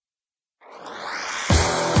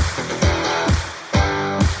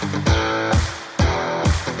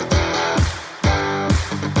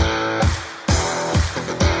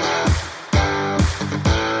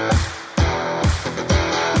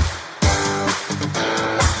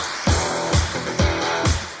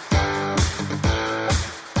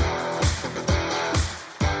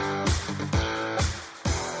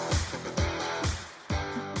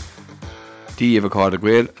Díomh Acáda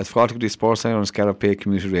Gael, as Fáilte the Sports Line on Scariff Bay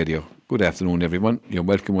Community Radio. Good afternoon, everyone. You're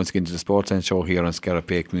welcome once again to the Sports Line show here on Scariff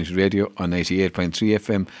Bay Community Radio on 98.3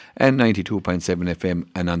 FM and 92.7 FM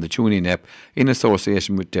and on the TuneIn app in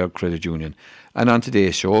association with their credit union. And on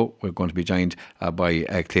today's show, we're going to be joined by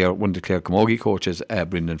Clare, one of the Clare Camogie coaches,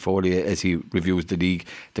 Brendan Foley, as he reviews the league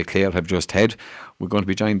that Clare have just had. We're going to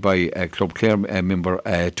be joined by Club Clare member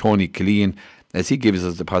Tony Killeen, as he gives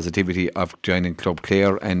us the positivity of joining Club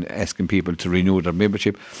Clare and asking people to renew their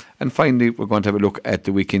membership. And finally, we're going to have a look at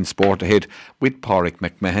the weekend sport ahead with Pádraig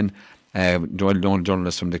McMahon, well-known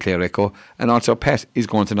journalist from the Clare Echo, and also Pat is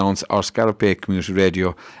going to announce our Scariff Bay Community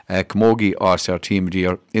Radio Camogie All-Star Team of the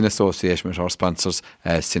Year in association with our sponsors,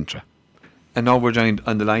 Sintra. And now we're joined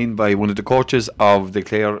on the line by one of the coaches of the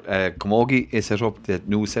Clare Camogie setup, the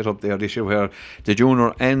new setup there this year, where the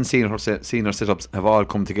junior and senior setups have all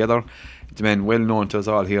come together. It's a man well known to us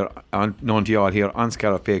all here, known to you all here on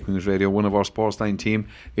Scariff Bay Community Radio, one of our Sports Line team.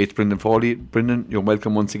 It's Brendan Foley. Brendan, you're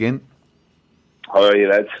welcome once again. How are you,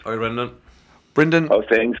 lads? Hi, Brendan. Brendan. How's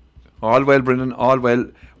things? All well, Brendan, all well.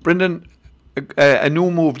 Brendan, a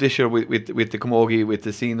new move this year with the Camogie, with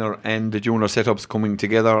the senior and the junior setups coming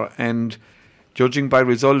together, and judging by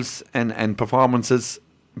results and performances,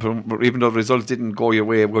 even though the results didn't go your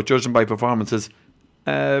way, but judging by performances,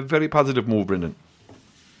 very positive move, Brendan.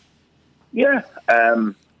 Yeah,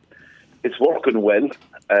 it's working well.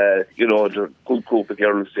 The good group of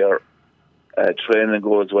girls there. Training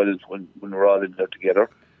goes well when we're all in there together.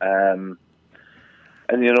 I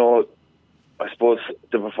suppose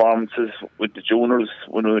the performances with the juniors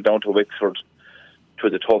when we went down to Wexford, to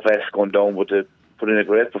the tough ask going down, but they put in a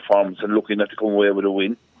great performance and looking at to come away with a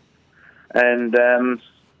win. And then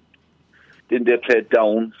they played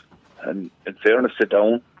down, and in fairness to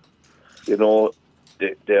down,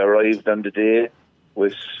 they arrived on the day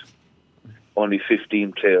with only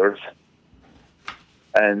 15 players.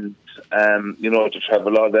 And, to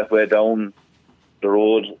travel all that way down the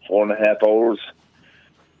road, 4.5 hours.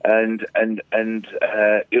 And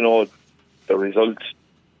the result,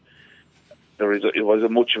 it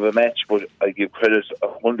wasn't much of a match, but I give credit,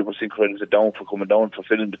 100% credit to Down for coming down, for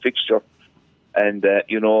filling the fixture. And, that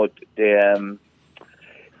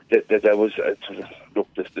was,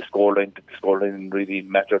 the scoreline really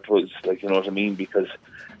mattered to us, you know what I mean? Because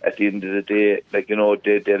at the end of the day,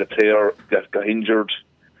 they had a player that got injured,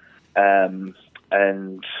 and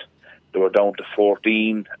they were down to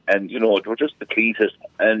 14, and, they were just depleted.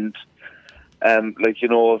 And, then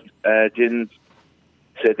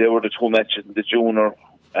said they were the two matches in the junior.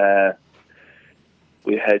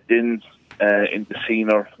 We had then, in the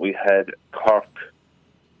senior, we had Cork,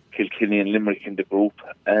 Kilkenny and Limerick in the group,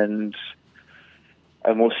 and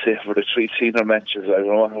I must say for the three senior matches, I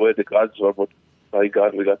don't know where the gods were, but by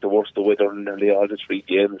God, we got the worst of weather in nearly all the three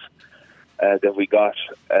games that we got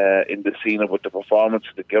in the senior, but the performance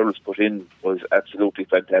the girls put in was absolutely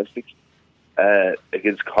fantastic.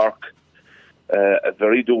 Against Cork, a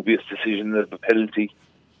very dubious decision of a penalty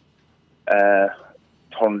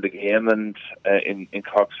turned the game, and in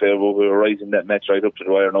Cork's favour, we were right in that match right up to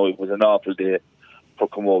the wire. Now, it was an awful day for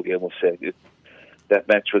Camogie, I must say. That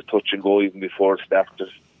match was touch and go even before it started.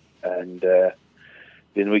 And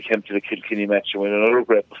then we came to the Kilkenny match and we had another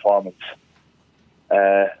great performance.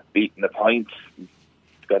 Beating the point,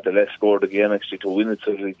 got the less scored again actually to win it,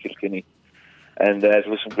 so Kilkenny. And there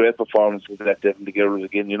was some great performances that day from the girls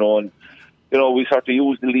again, and we sort of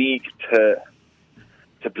used the league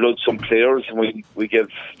to blood some players, and we gave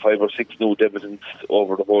 5 or 6 new dividends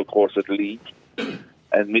over the whole course of the league,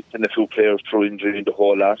 and missing a few players through injury in the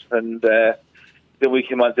whole lot. And then we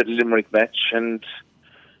came on to the Limerick match, and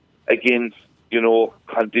again,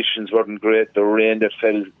 conditions weren't great. The rain that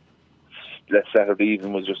fell last Saturday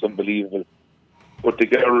evening was just unbelievable. But the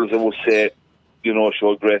girls, I would say,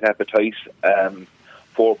 showed great appetite.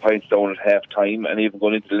 4 points down at half time, and even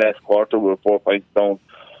going into the last quarter, we were 4 points down.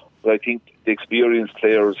 But I think the experienced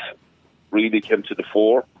players really came to the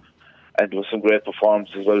fore, and there was some great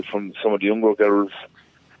performance as well from some of the younger girls.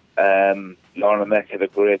 Lorna Mack had a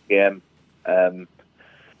great game. I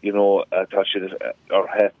thought she had our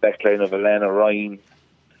half back line of Alana Ryan,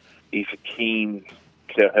 Aoife Keane,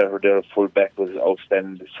 Claire Herr, their full back was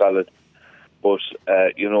outstanding, solid. But,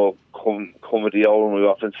 come at the hour, and we've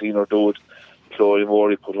often seen her do it. Chloe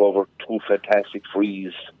Morey put over 2 fantastic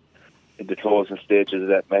frees in the closing stages of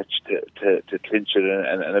that match to clinch it,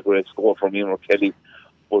 and a great score from Emer Kelly.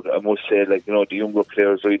 But I must say, the younger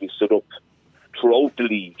players really stood up throughout the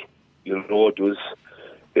league. It was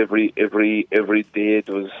every day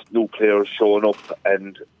there was new players showing up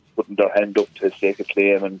and putting their hand up to stake a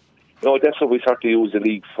claim, and that's what we start to use the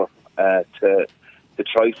league for, to to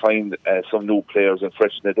try find some new players and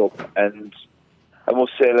freshen it up. And I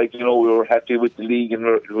must say, we were happy with the league, and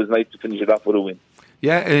it was nice to finish it off with a win.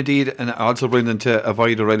 Yeah, indeed, and also Brendan, to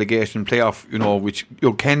avoid a relegation playoff, which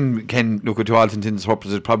can look at all intents and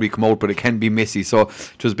purposes probably come out, but it can be messy. So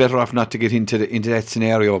it was better off not to get into that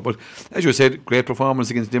scenario. But as you said, great performance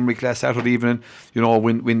against Limerick last Saturday evening.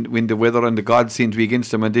 When the weather and the gods seem to be against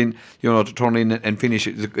them, and then to turn in and finish,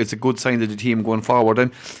 it's a good sign of the team going forward.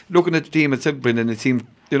 And looking at the team itself, Brendan, it seemed,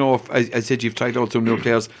 as I said, you've tried out some new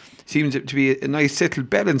players. Seems to be a nice, settled,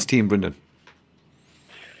 balanced team, Brendan.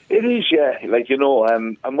 It is, yeah.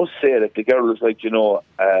 I must say that the girls, they're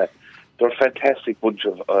a fantastic bunch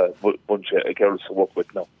of girls to work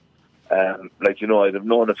with now. I'd have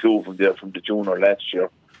known a few of them there from the junior last year,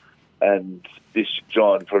 and this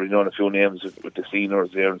John probably known a few names with the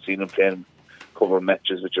seniors there and seen them playing cover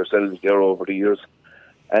matches with yourselves there over the years.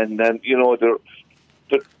 And they're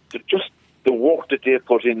just the work that they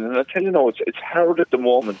put in. And I tell you now, it's hard at the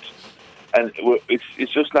moment. And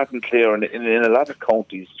it's just not clear in a lot of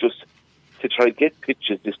counties just to try to get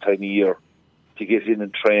pitches this time of year to get in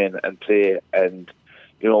and train and play. And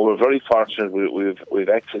we're very fortunate. We've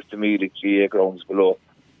access to Mealy GA grounds below,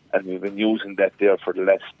 and we've been using that there for the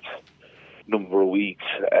last number of weeks.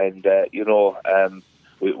 And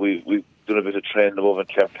we've done a bit of training above in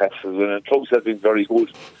Clare Castles, and the clubs have been very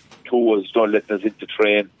good to us, letting us into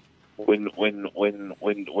train when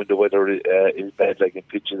the weather is bad, like in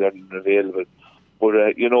pitches aren't available.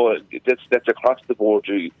 But that's across the board.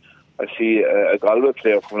 I see a Galway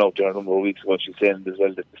player coming out there a number of weeks ago. She's saying as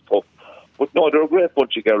well that it's tough. But no, they're a great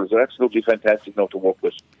bunch of girls. They're absolutely fantastic now to work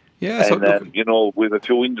with. Yeah, and we have a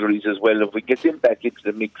few injuries as well. If we get them back into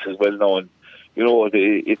the mix as well now, and it's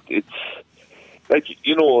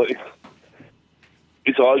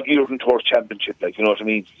all geared towards championship. You know what I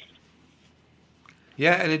mean?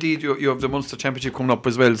 Yeah, and indeed you have the Munster Championship coming up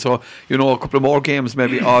as well, so a couple of more games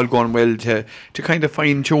maybe all going well to kind of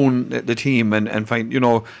fine tune the team and find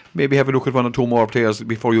maybe have a look at one or two more players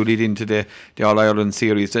before you lead into the All Ireland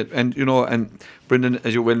series. And Brendan,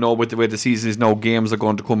 as you well know, with the way the season is now, games are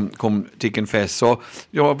going to come thick and fast. So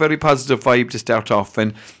a very positive vibe to start off.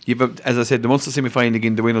 And as I said, the Munster semi-final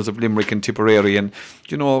again, the winners of Limerick and Tipperary, and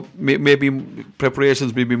maybe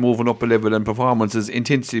preparations will be moving up a level and performances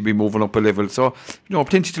intensity be moving up a level. So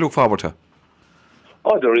plenty to look forward to.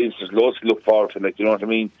 Oh, there's loads to look forward to. You know what I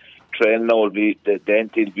mean? Training now will be the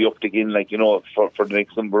ante will be up again. For the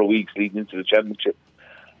next number of weeks leading into the championship.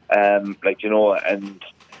 And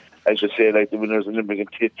as you say, the winners of Limerick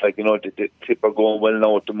and Tip, the Tip are going well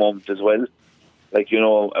now at the moment as well.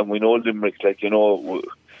 And we know Limerick,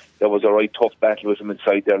 there was a right tough battle with them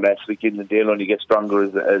inside there last weekend, and they'll only get stronger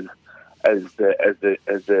as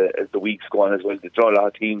the weeks go on as well. They draw a lot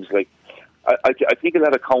of teams. I think a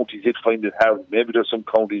lot of counties did find it hard. Maybe there's some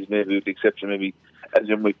counties, maybe with the exception, maybe as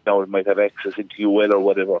Limerick now, it might have access into UL or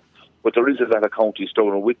whatever. But there is a lot of counties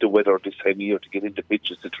struggling with the weather this time of year to get into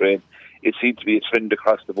pitches to train. It seems to be a trend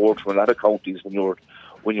across the board from a lot of counties when you're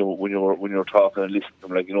talking and listening to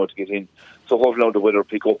them, to get in. So hopefully now the weather will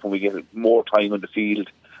pick up and we get more time on the field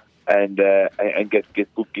and get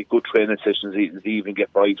good training sessions. The evening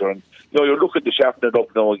get brighter, and you're looking to sharpen it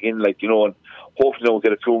up now again, and hopefully now we'll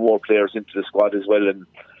get a few more players into the squad as well, and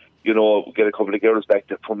get a couple of girls back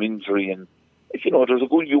from injury. And there's a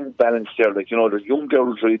good young balance there. There's young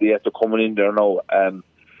girls really after coming in there now.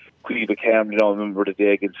 Cueva Cairn, I remember the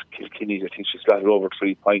day against Kilkenny, I think she slotted over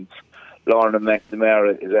 3 points. Lorna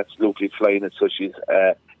McNamara is absolutely flying it, so she's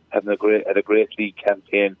had a great league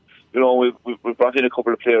campaign. We've brought in a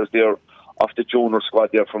couple of players there off the junior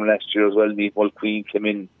squad there from last year as well. Niamh Mulqueen came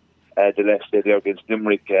in the last day there against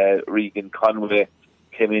Limerick. Regan Conway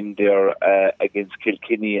came in there against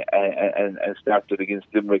Kilkenny and started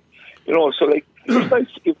against Limerick. So it's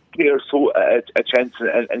nice to give players a chance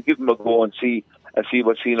and give them a go and see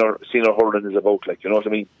what senior hurling is about. You know what I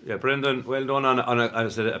mean? Yeah, Brendan, well done on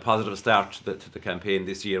a positive start to the campaign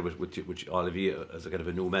this year with all of you as a kind of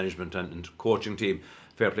a new management and coaching team.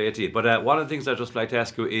 Fair play to you. But one of the things I'd just like to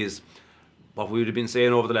ask you is what we would have been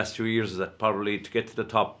saying over the last 2 years is that probably to get to the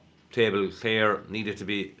top table, Clare needed to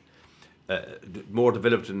be more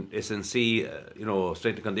developed in SNC,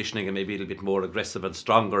 strength and conditioning, and maybe a little bit more aggressive and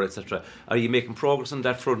stronger, etc. Are you making progress on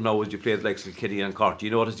that front now as you play like Kilkenny and Cork? Do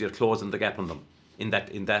you notice you're closing the gap on them in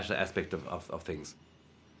that aspect of things?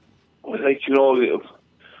 Well,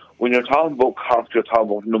 when you're talking about Cork, you're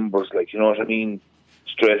talking about numbers, you know what I mean?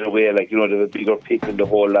 Straight away, they have a bigger pick in the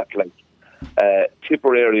whole lot,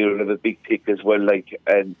 Tipperary will have a big pick as well,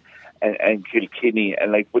 and Kilkenny,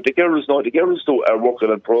 and but the girls are working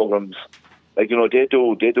on programs, they do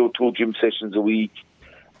 2 gym sessions a week,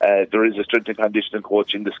 There is a strength and conditioning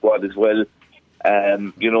coach in the squad as well.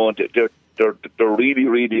 They're really,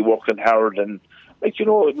 really working hard, and when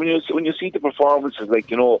you see the performances,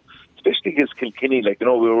 especially against Kilkenny, we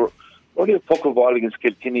were only a puck of ball against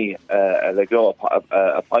Kilkenny,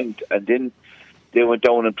 a point, and then they went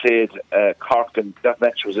down and played Cork, and that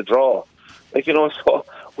match was a draw. So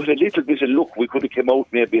with a little bit of luck, we could have come out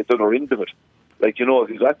maybe at the other end of it. If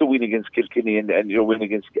you got the win against Kilkenny and you're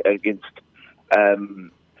winning against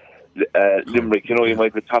Limerick, you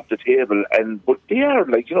might be top the table, but they are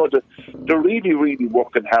they're really, really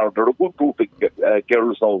working hard. They're a good group of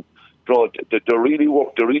girls now. They really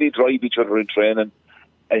work. They really drive each other in training,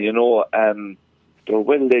 and they're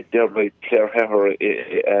well led there by Claire Herr.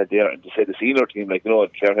 They're the senior team,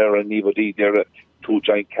 Claire Herr and Neva D. They're two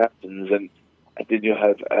giant captains, and then you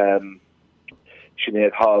have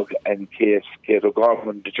Sinead Hogg and Kate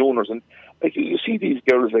O'Gorman, the juniors, and you see these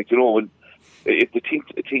girls, when if the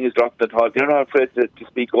thing is dropped at all, they're not afraid to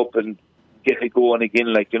speak up and get it going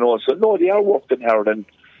again, So no, they are working hard, and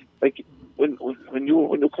when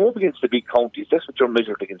you come up against the big counties, that's what you're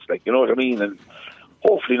measured against, you know what I mean? And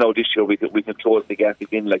hopefully now this year we can close the gap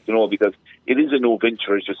again, because it is a new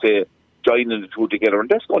venture, as you say, joining the two together, and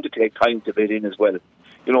that's going to take time to bed in as well.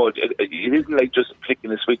 It isn't like just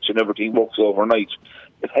flicking a switch and everything works overnight.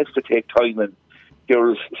 It has to take time, and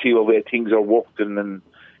girls see what way things are working and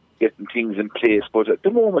getting things in place. But at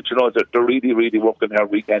the moment, they're really, really working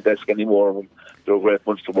hard. We can't ask any more of them. They're a great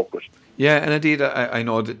bunch to work with. Yeah, and indeed, I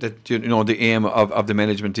know that the aim of the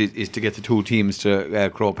management is to get the two teams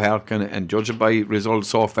to Croke Park and judge it by results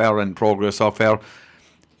so far and progress so far.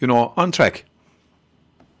 On track.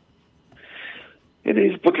 It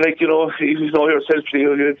is, but you know yourself,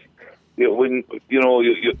 when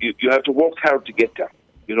you have to work hard to get there.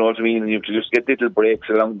 You know what I mean? And you have to just get little breaks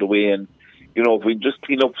along the way, and if we just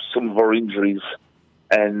clean up some of our injuries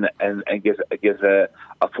and get a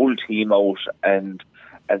full team out and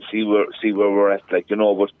see where we're at, but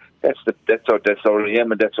that's our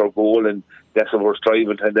aim and that's our goal, and that's what we're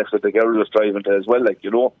striving to, and that's what the girls are striving to as well.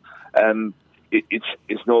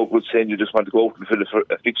 It's no good saying you just want to go out and fill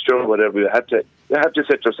a fixture or whatever. You have to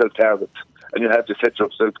set yourself targets, and you have to set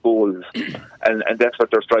yourself goals, and that's what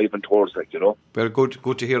they're striving towards, Very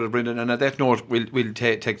good to hear it, Brendan. And at that note, we'll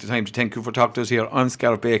take the time to thank you for talking to us here on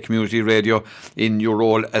Scariff Bay Community Radio in your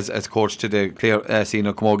role as coach to the Clare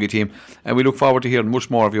Senior Camogie team, and we look forward to hearing much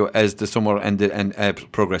more of you as the summer and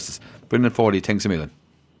progresses. Brendan Foley, thanks a million.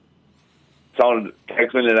 Sound,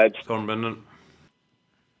 thanks a million, lads. Sound, Brendan.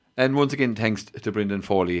 And once again, thanks to Brendan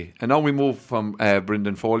Foley. And now we move from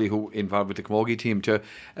Brendan Foley, who involved with the Camogie team, to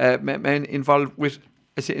men involved with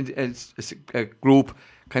a group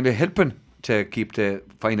kind of helping to keep the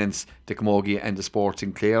finance, the Camogie and the sports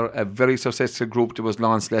in Clare. A very successful group that was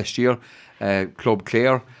launched last year, Club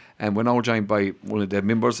Clare. And we're now joined by one of the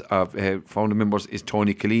members, founder members, is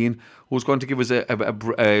Tony Killeen, who's going to give us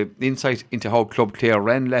a insight into how Club Clare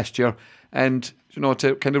ran last year, and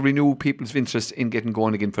to kind of renew people's interest in getting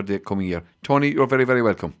going again for the coming year. Tony, you're very, very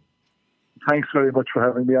welcome. Thanks very much for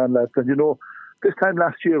having me on, lads. And this time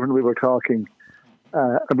last year when we were talking,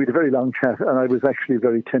 and we had a very long chat, and I was actually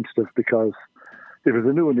very tentative because it was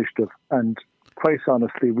a new initiative, and quite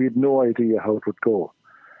honestly, we had no idea how it would go.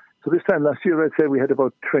 So this time last year, I'd say we had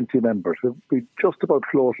about 20 members. We just about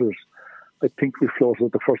floated. I think we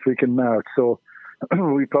floated the first week in March, so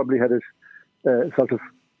we probably had it sort of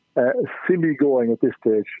semi-going at this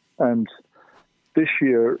stage. And this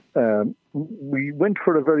year, we went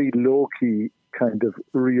for a very low-key kind of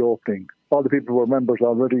reopening. All the people who were members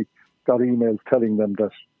already got emails telling them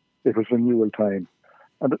that it was renewal time.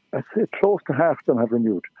 And I'd say close to half of them have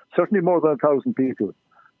renewed. Certainly more than 1,000 people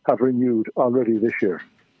have renewed already this year.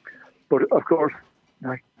 But of course,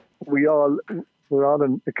 we're all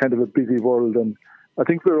in a kind of a busy world, and I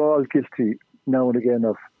think we're all guilty now and again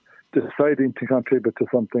of deciding to contribute to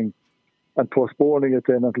something and postponing it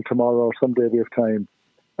then until tomorrow or someday we have time,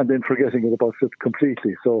 and then forgetting about it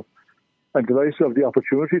completely. So I'm delighted to have the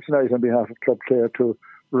opportunity tonight on behalf of Club Clare to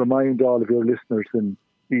remind all of your listeners in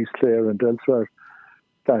East Clare and elsewhere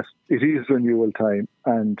that it is renewal time,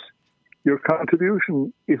 and your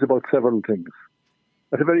contribution is about several things.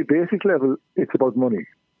 At a very basic level, it's about money.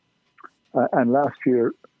 And last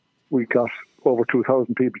year, we got over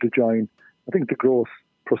 2,000 people to join. I think the gross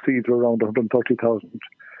proceeds were around 130,000.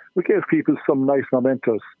 We gave people some nice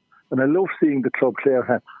mementos. And I love seeing the Club Clare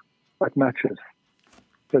hats at matches,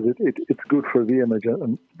 because it's good for the image.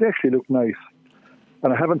 And they actually look nice.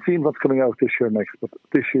 And I haven't seen what's coming out this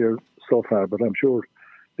year so far, but I'm sure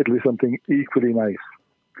it'll be something equally nice.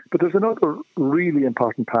 But there's another really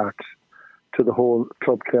important part to the whole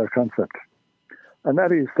Club Clare concept. and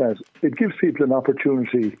that is that it gives people an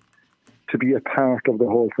opportunity to be a part of the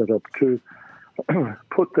whole setup, to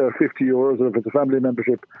put their €50, or if it's a family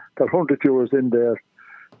membership, their €100 in there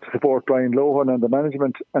to support Brian Lohan and the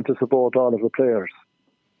management and to support all of the players.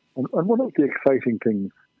 And one of the exciting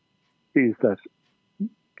things is that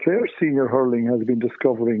Clare Senior Hurling has been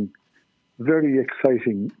discovering very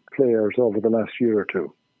exciting players over the last year or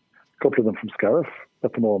two. A couple of them from Scariff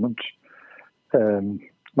at the moment,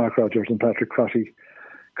 Mark Rogers and Patrick Crotty.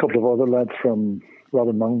 A couple of other lads from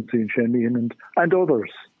Robin Mountsie and Shane Meehan and others.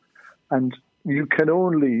 And you can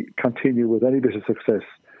only continue with any bit of success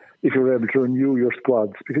if you're able to renew your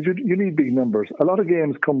squads, because you need big numbers. A lot of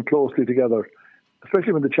games come closely together,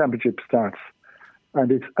 especially when the championship starts,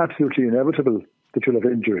 and it's absolutely inevitable that you'll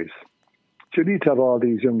have injuries. So you need to have all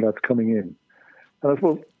these young lads coming in. And I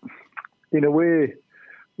suppose, in a way,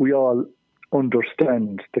 we all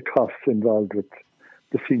understand the costs involved with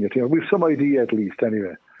the senior team. We've some idea, at least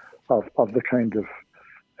anyway, of the kind of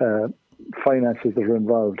finances that are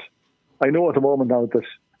involved. I know at the moment now that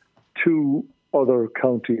 2 other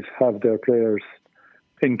counties have their players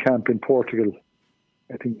in camp in Portugal.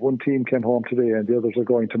 I think one team came home today and the others are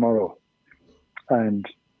going tomorrow. And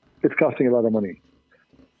it's costing a lot of money.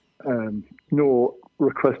 No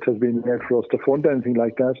request has been made for us to fund anything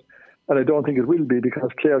like that. And I don't think it will be,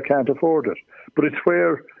 because Clare can't afford it. But it's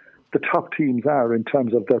where the top teams are in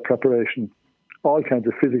terms of their preparation, all kinds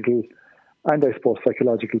of physical and, I suppose,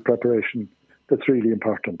 psychological preparation that's really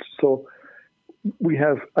important. So we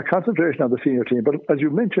have a concentration on the senior team, but as you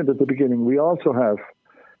mentioned at the beginning, we also have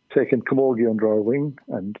taken Camogie under our wing,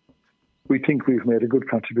 and we think we've made a good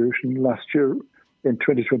contribution. Last year, in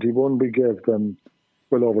 2021, we gave them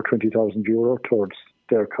well over €20,000 towards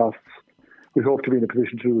their costs. We hope to be in a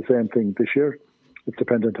position to do the same thing this year. It's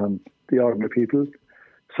dependent on the ordinary people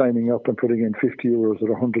signing up and putting in €50 or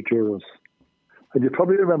 €100. And you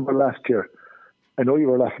probably remember last year, I know you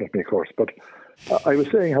were laughing at me, of course, but I was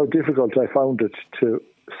saying how difficult I found it to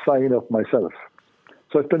sign up myself.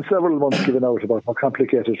 So it's been several months given out about how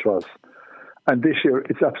complicated it was. And this year,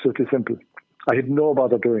 it's absolutely simple. I had no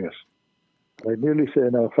bother doing it. I nearly say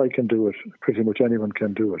now, if I can do it, pretty much anyone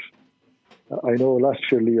can do it. I know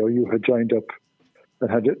last year, Leo, you had joined up and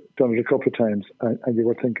had done it a couple of times, and you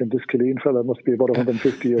were thinking, this Killeen fella must be about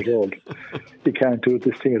 150 years old. He can't do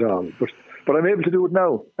this thing at all. But I'm able to do it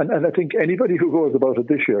now. And I think anybody who goes about it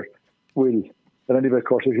this year will. And anyway, of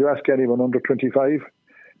course, if you ask anyone under 25,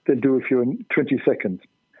 they'll do it for you in 20 seconds.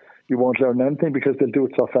 You won't learn anything because they'll do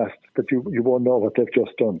it so fast that you won't know what they've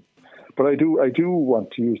just done. But I do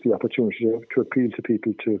want to use the opportunity to appeal to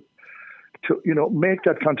people to make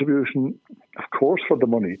that contribution, of course, for the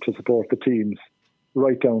money to support the teams,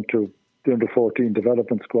 right down to the under-14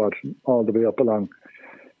 development squad, all the way up along.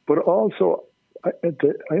 But also,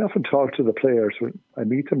 I often talk to the players when I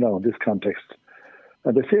meet them now in this context,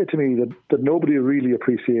 and they say to me that nobody really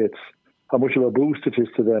appreciates how much of a boost it is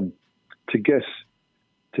to them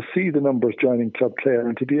to see the numbers joining Club Clare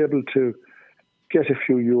and to be able to get a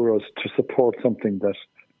few euros to support something that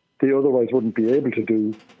they otherwise wouldn't be able to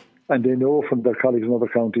do, and they know from their colleagues in other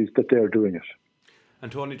counties that they're doing it.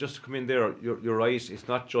 And Tony, just to come in there, you're right, it's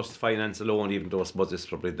not just finance alone, even though I suppose it's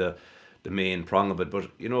probably the main prong of it, but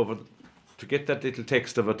to get that little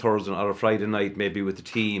text of a Thursday or a Friday night, maybe with the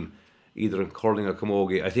team, either in curling or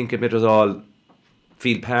camogie, I think it made us all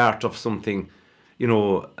feel part of something,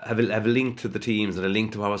 have a link to the teams and a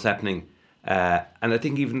link to what was happening. And I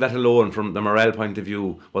think even that alone, from the morale point of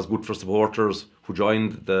view, was good for supporters who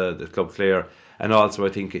joined the Club Clare. And also I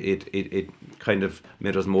think it kind of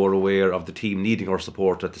made us more aware of the team needing our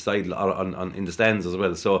support at the side or in the stands as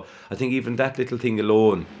well. So I think even that little thing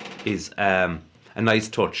alone is a nice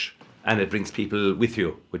touch. And it brings people with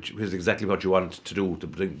you, which is exactly what you want to do, to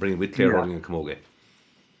bring with Clare Hurling and Camogie.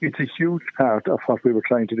 It's a huge part of what we were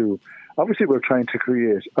trying to do. Obviously, we're trying to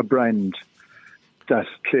create a brand that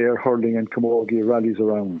Clare Hurling and Camogie rallies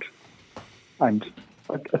around. And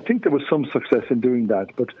I think there was some success in doing that.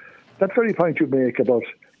 But that very point you make about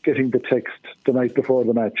getting the text the night before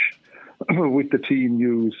the match with the team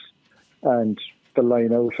news and the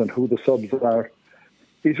line out and who the subs are,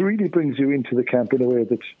 it really brings you into the camp in a way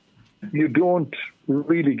that you don't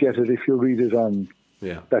really get it if you read it on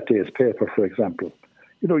that day's paper, for example.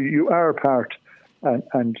 You are a part,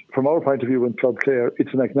 and from our point of view in Club Clare,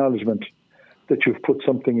 it's an acknowledgement that you've put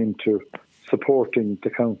something into supporting the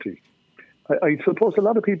county. I suppose a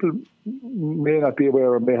lot of people may not be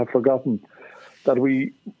aware or may have forgotten that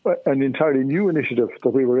an entirely new initiative that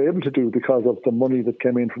we were able to do because of the money that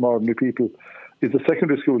came in from ordinary people is the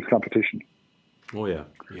secondary schools competition. Oh, yeah.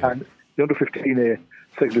 And the under-15A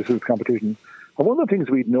secondary schools competition. And one of the things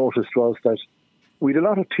we'd noticed was that we had a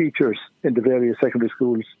lot of teachers in the various secondary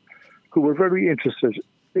schools who were very interested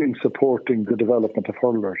in supporting the development of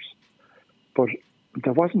hurlers, but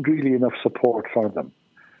there wasn't really enough support for them.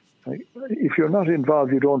 If you're not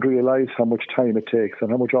involved, you don't realise how much time it takes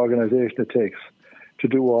and how much organisation it takes to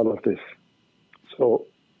do all of this. So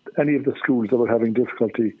any of the schools that were having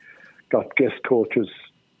difficulty got guest coaches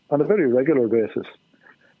on a very regular basis.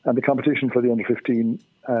 And the competition for the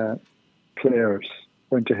under-15 players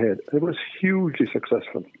went ahead. It was hugely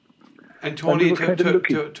successsul. And Tony,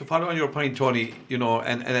 to follow on your point, Tony,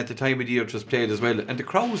 and at the time of the year it was played as well, and the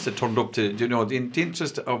crowds that turned up to, the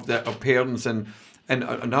interest of parents and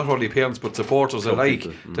not only parents but supporters alike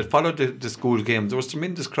that followed the school games. There was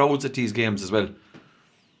tremendous crowds at these games as well.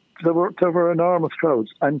 There were enormous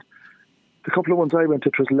crowds, and the couple of ones I went to,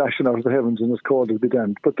 it was lashing out of the heavens and as cold as be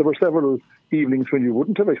damned. But there were several evenings when you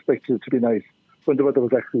wouldn't have expected it to be nice, when the weather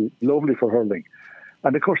was actually lovely for hurling.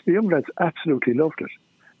 And of course the young lads absolutely loved it,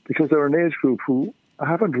 because they're an age group who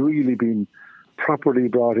haven't really been properly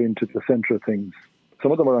brought into the centre of things.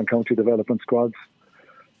 Some of them are on county development squads,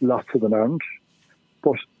 lots of them aren't,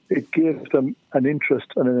 but it gave them an interest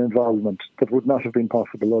and an involvement that would not have been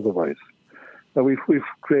possible otherwise. Now we've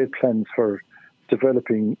great plans for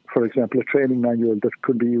developing, for example, a training manual that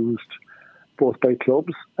could be used both by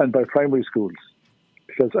clubs and by primary schools,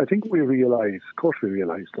 because I think we realise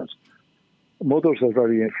that mothers are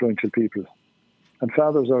very influential people and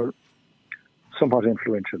fathers are somewhat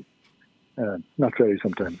influential, not very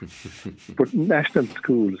sometimes. But national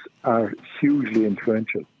schools are hugely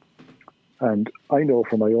influential. And I know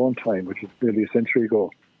from my own time, which is nearly a century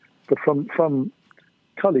ago, but from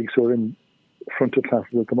colleagues who are in front of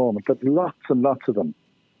classes at the moment, that lots and lots of them,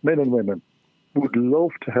 men and women, would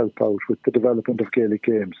love to help out with the development of Gaelic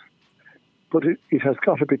games. But it has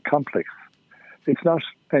got a bit complex. It's not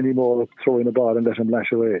anymore throwing a ball and let him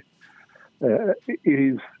lash away. It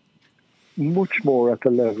is much more at the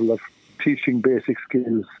level of teaching basic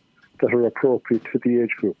skills that are appropriate to the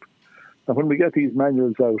age group. And when we get these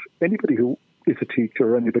manuals out, anybody who is a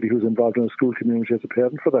teacher or anybody who's involved in a school community as a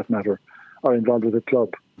parent for that matter, or involved with a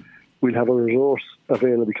club, will have a resource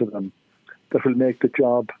available to them that will make the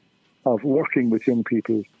job of working with young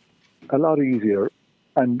people a lot easier,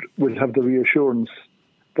 and will have the reassurance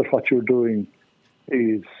that what you're doing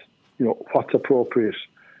is, what's appropriate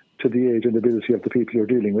to the age and ability of the people you're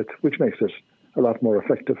dealing with, which makes it a lot more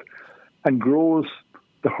effective and grows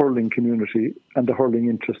the hurling community and the hurling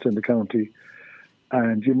interest in the county.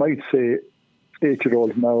 And you might say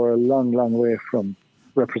 8-year-olds now are a long, long way from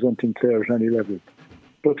representing players at any level.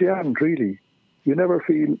 But they aren't really. You never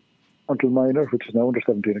feel until minor, which is now under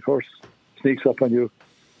 17 of course, sneaks up on you,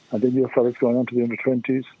 and then you have fellas going on to the under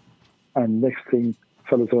 20s, and next thing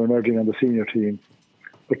fellas are emerging on the senior team.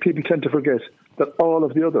 But people tend to forget that all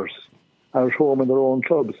of the others are at home in their own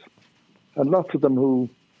clubs, and lots of them who,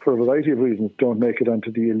 for a variety of reasons, don't make it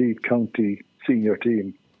onto the elite county senior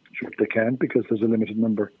team, sure they can because there's a limited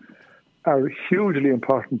number, are hugely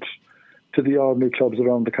important to the ordinary clubs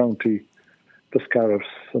around the county, the Scariffs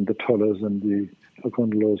and the Tullas and the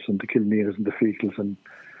O'Connells and the Kilneas and the Featles and,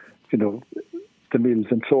 the Mills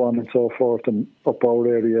and so on and so forth, and up our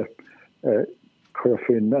area,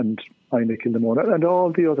 Corofin and Einik in the morning, and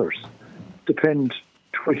all the others depend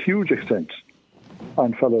to a huge extent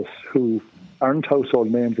on fellas who aren't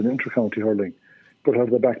household names in inter-county hurling, but are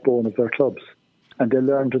the backbone of their clubs. And they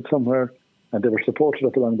learned it somewhere, and they were supported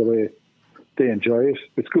up along the way. They enjoy it.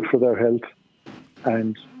 It's good for their health,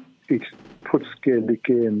 and it puts Gaelic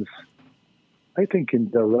games, I think, in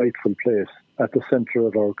their rightful place at the centre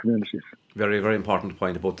of our communities. Very, very important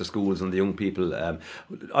point about the schools and the young people.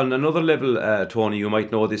 On another level, Tony, you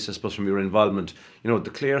might know this, I suppose, from your involvement.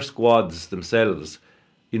 The Clare squads themselves,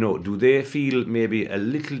 do they feel maybe a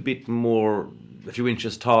little bit more, a few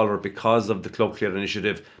inches taller because of the Club Clare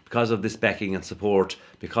initiative, because of this backing and support,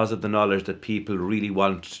 because of the knowledge that people really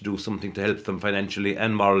want to do something to help them financially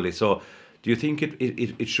and morally? So do you think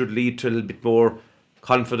it should lead to a little bit more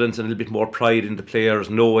confidence and a little bit more pride in the players,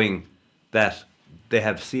 knowing that they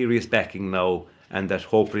have serious backing now, and that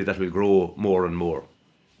hopefully that will grow more and more?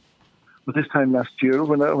 Well, this time last year,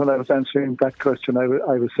 when I was answering that question, I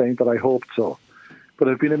was saying that I hoped so. But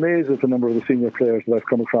I've been amazed at the number of the senior players that I've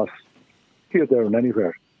come across here, there and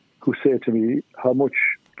anywhere, who say to me how much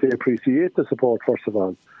they appreciate the support, first of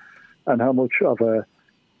all, and how much of a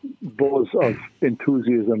buzz of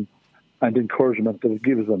enthusiasm and encouragement that it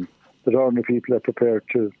gives them, that ordinary people are prepared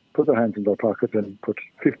to put their hands in their pocket and put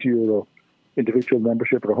 €50 individual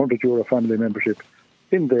membership or €100 family membership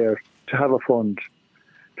in there to have a fund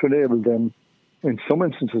to enable them, in some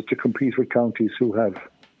instances, to compete with counties who have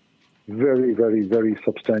very, very, very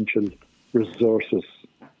substantial resources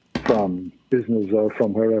from business or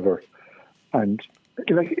from wherever. And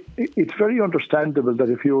like, it's very understandable that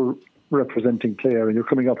if you're representing Clare and you're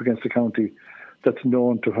coming up against a county that's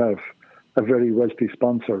known to have a very wealthy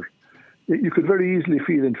sponsor, you could very easily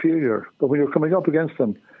feel inferior. But when you're coming up against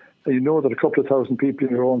them and you know that a couple of thousand people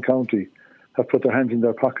in your own county have put their hands in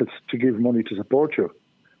their pockets to give money to support you,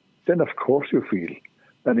 then of course you feel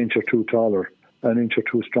an inch or two taller, an inch or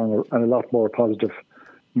two stronger, and a lot more positive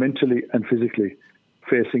mentally and physically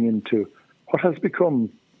facing into what has become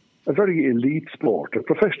a very elite sport, a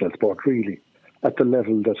professional sport really, at the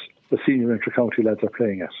level that the senior inter-county lads are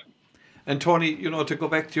playing at. And Tony, to go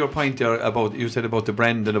back to your point there about, you said about the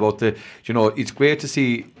brand and about the, it's great to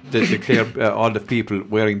see the Clare, all the people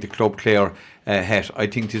wearing the Club Clare hat. I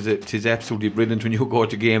think it is absolutely brilliant when you go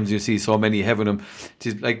to games. You see so many having them. It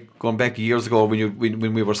is like going back years ago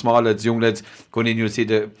when we were small lads, young lads, going in, you see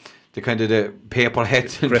the kind of the paper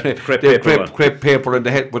hat, crepe paper in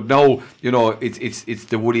the hat. But now, it's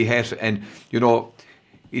the woolly hat, and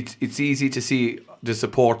it's easy to see the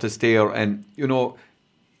support that's there, and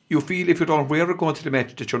you feel if you don't wear it going to the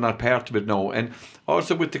match that you're not part of it now. And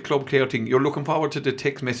also with the Club Clare thing, you're looking forward to the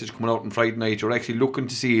text message coming out on Friday night. You're actually looking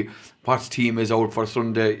to see what team is out for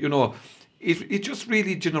Sunday. It just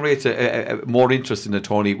really generates a more interest in it,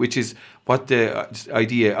 Tony, which is what the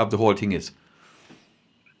idea of the whole thing is.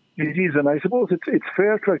 It is, and I suppose it's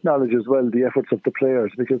fair to acknowledge as well the efforts of the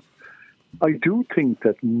players, because I do think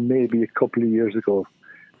that maybe a couple of years ago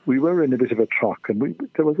we were in a bit of a trough, and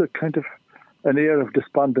there was a kind of an air of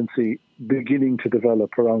despondency beginning to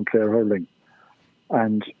develop around Clare hurling.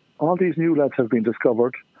 And all these new lads have been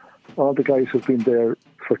discovered. All the guys who've been there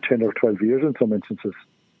for 10 or 12 years in some instances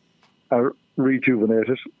are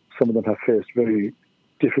rejuvenated. Some of them have faced very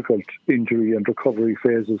difficult injury and recovery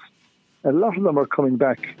phases. A lot of them are coming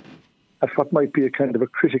back at what might be a kind of a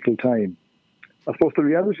critical time. I suppose the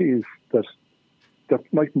reality is that there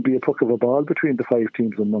mightn't be a puck of a ball between the 5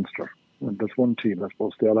 teams in Munster. And there's one team, I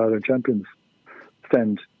suppose, the All-Ireland champions,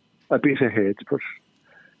 stand a bit ahead. But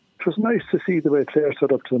it was nice to see the way Clare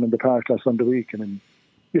stood up to them in the park last Sunday week. And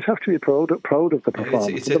you'd have to be proud of the performance.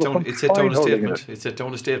 It's a down statement. It's a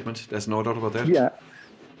down statement. There's no doubt about that. Yeah.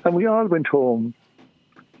 And we all went home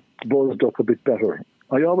buzzed up a bit better.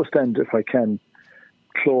 I always stand, if I can,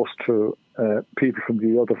 close to people from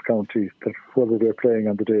the other counties, that whether they're playing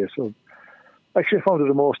on the day. So actually I found it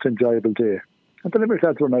a most enjoyable day. And the Limerick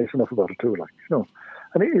lads were nice enough about it too,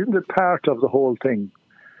 And isn't it part of the whole thing?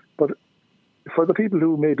 But for the people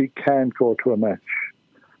who maybe can't go to a match,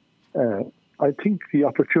 I think the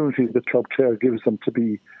opportunity that Club Clare gives them to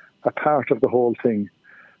be a part of the whole thing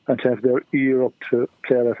and to have their ear up to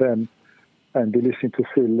Clare FM and be listening to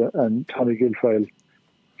Phil and Tommy Guilfoyle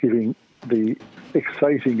giving the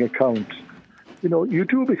exciting account. You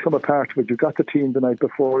do become a part of it. You got the team the night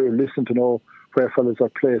before. You listen to know where fellas are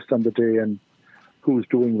placed on the day and who's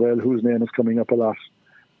doing well, whose name is coming up a lot.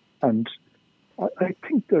 And I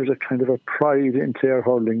think there's a kind of a pride in Clare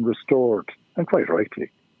hurling restored, and quite rightly.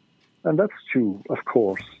 And that's due, of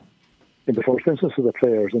course, in the first instance to the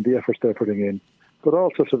players and the efforts they're putting in, but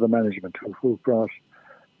also to the management who brought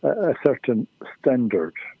a certain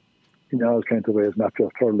standard in all kinds of ways, not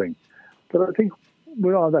just hurling. But I think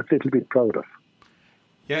we're all that little bit proud of.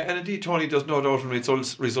 Yeah, and indeed, Tony, there's no doubt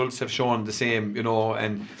results have shown the same,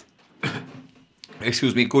 and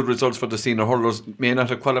good results for the senior hurlers. May not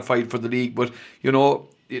have qualified for the league, but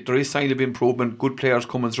there is sign of improvement. Good players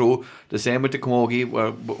coming through. The same with the Camogie.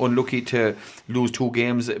 Were unlucky to lose 2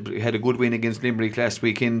 games. Had a good win against Limerick last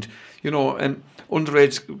weekend. And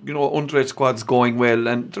underage squads going well.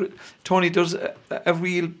 And Tony, there's a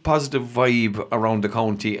real positive vibe around the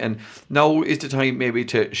county. And now is the time maybe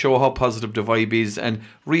to show how positive the vibe is and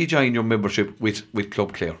rejoin your membership with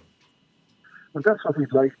Club Clare. And that's what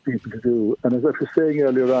we'd like people to do. And as I was saying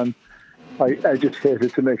earlier on, I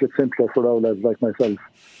agitated to make it simpler for our lads like myself.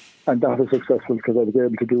 And that was successful because I was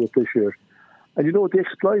able to do it this year. And the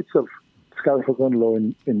exploits of Scariff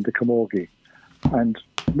Ogonnelloe in the Camogie, and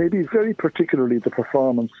maybe very particularly the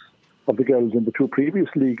performance of the girls in the 2 previous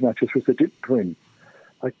league matches which they didn't win,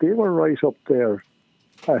 they were right up there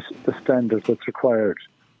at the standards that's required.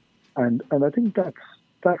 And I think that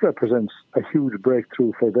represents a huge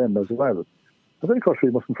breakthrough for them as well. And then, of course, we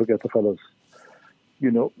mustn't forget the fellas.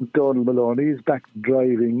 Donald Maloney is back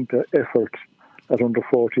driving the effort at under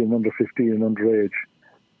 14, under 15 and underage.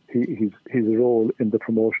 His role in the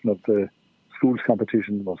promotion of the schools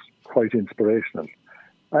competition was quite inspirational.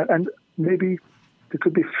 And maybe there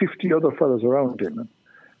could be 50 other fellas around him.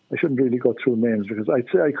 I shouldn't really go through names because I'd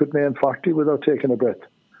say I could name 40 without taking a breath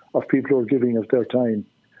of people who are giving us their time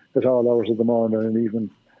at all hours of the morning and even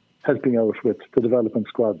helping out with the development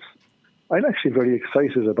squads. I'm actually very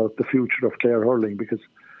excited about the future of Clare hurling because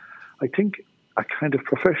I think a kind of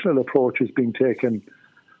professional approach is being taken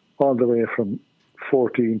all the way from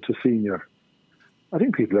 14 to senior. I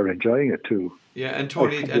think people are enjoying it too. Yeah, and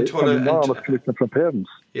Tulla, enormous commitment from parents.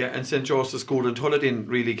 Yeah, and St. Joseph's School and Tullahin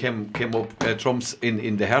really came up trumps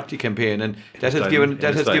in the Harty campaign, and that has given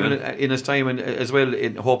in his time, and as well,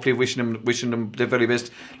 hopefully wishing them the very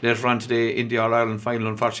best later on today in the All Ireland final.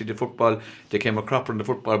 Unfortunately, the football, they came a cropper in the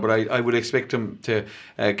football, but I would expect them to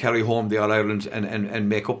carry home the All Ireland and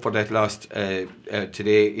make up for that lost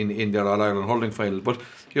today in their All Ireland hurling final. But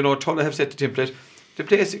Tulla have set the template. The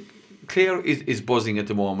place, Clare is buzzing at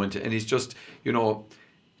the moment, and it's just,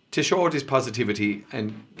 to show this positivity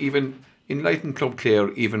and even enlighten Club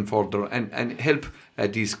Clare even further and help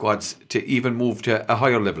these squads to even move to a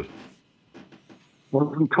higher level.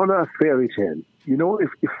 Well, from Tulla, a fairy tale. If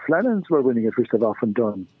Flannans were winning it, which they've often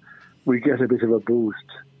done, we get a bit of a boost.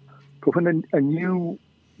 But when a new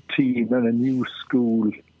team and a new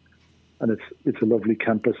school, and it's a lovely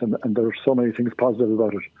campus, and there are so many things positive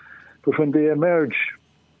about it, but when they emerge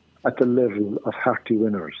at the level of Harty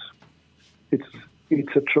winners,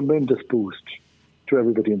 it's a tremendous boost to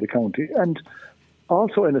everybody in the county, and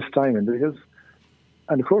also in Estymon,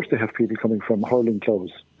 and of course they have people coming from hurling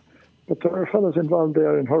clubs, but there are fellas involved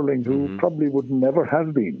there in hurling who probably would never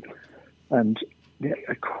have been, and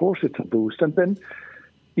of course it's a boost. And then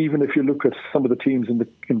even if you look at some of the teams in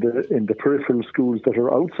the peripheral schools that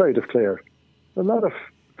are outside of Clare, a lot of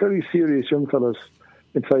very serious young fellas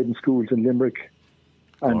inside in schools in Limerick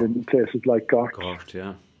and in places like Gort,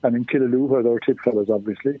 yeah. And in Killaloo, where there are tip fellas,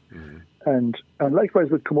 obviously. And likewise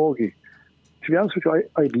with Camogie. To be honest with you,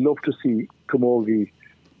 I'd love to see Camogie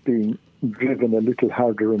being driven a little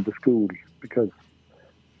harder in the school, because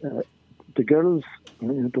the girls,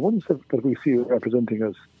 the ones that we see representing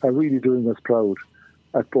us, are really doing us proud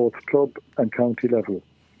at both club and county level.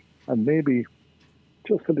 And maybe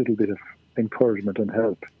just a little bit of encouragement and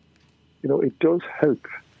help. It does help.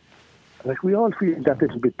 Like, we all feel that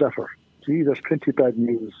little bit better. Gee, there's plenty of bad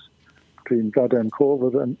news between goddamn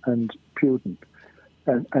COVID and Putin.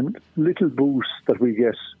 And little boosts that we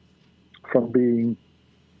get from being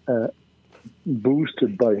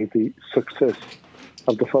boosted by the success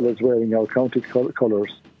of the fellas wearing our county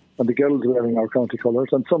colours and the girls wearing our county colours,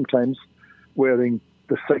 and sometimes wearing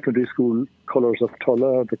the secondary school colours of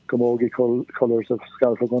Tulla, the Camogie colours of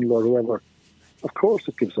Scariff-Ogonnell or whoever. Of course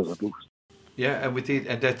it gives us a boost. Yeah,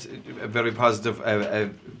 and that's a very positive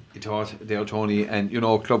thought there, Tony. And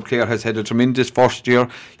Club Clare has had a tremendous first year,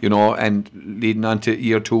 and leading on to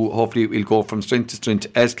year two, hopefully we'll go from strength to strength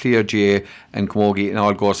as Clare, GA and Camogie, and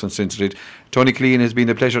all goes from strength to strength. Tony Killeen, has been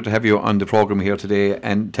a pleasure to have you on the programme here today,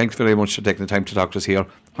 and thanks very much for taking the time to talk to us here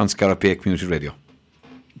on Scariff Bay Community Radio.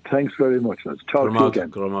 Thanks very much. Let's talk to you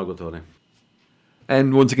again. Tony.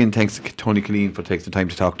 And once again, thanks to Tony Killeen for taking the time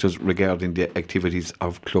to talk to us regarding the activities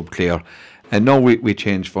of Club Clare. And now we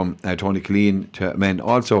change from Tony Killeen to a man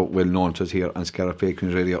also well known to us here on Scariff Bay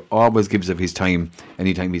Community Radio. Always gives of his time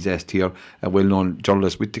anytime he's asked here. A well known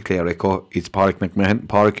journalist with the Clare Echo. It's Pádraig McMahon.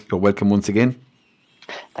 Pádraig, you're welcome once again.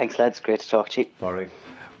 Thanks, lads. Great to talk to you.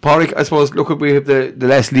 Pádraig, I suppose, look, we have the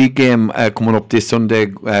last league game coming up this Sunday,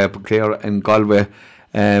 Clare and Galway.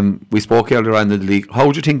 We spoke earlier on in the league.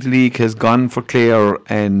 How do you think the league has gone for Clare,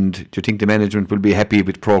 and do you think the management will be happy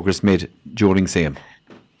with progress made during same?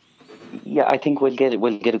 Yeah, I think we'll get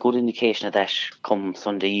a good indication of that come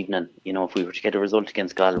Sunday evening. If we were to get a result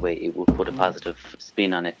against Galway, it would put a positive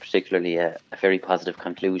spin on it, particularly a very positive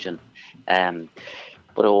conclusion.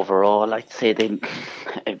 But overall, I'd say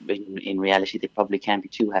in reality, they probably can't be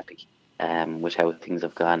too happy with how things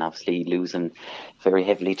have gone. Obviously, losing very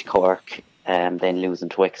heavily to Cork, then losing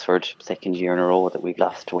to Wexford, second year in a row that we've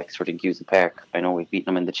lost to Wexford in Cusack Park. I know we've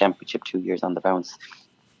beaten them in the Championship 2 years on the bounce.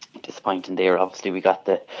 Disappointing there. Obviously, we got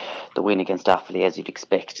the win against Offaly, as you'd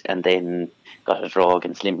expect, and then got a draw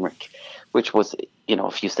against Limerick, which was,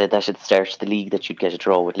 if you said that at the start of the league that you'd get a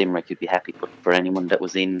draw with Limerick, you'd be happy. But for anyone that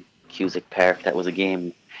was in Cusack Park, that was a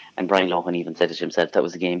game, and Brian Lohan even said it himself, that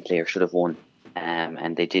was a game Clare should have won,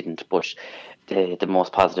 and they didn't. But the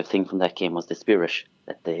most positive thing from that game was the spirit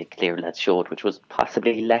that the Clare lads showed, which was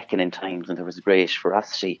possibly lacking in times, and there was great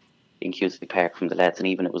ferocity in Cusack Park from the lads, and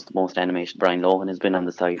even it was the most animated Brian Lohan has been on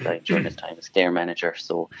the sideline during his time as Clare manager.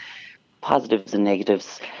 So positives and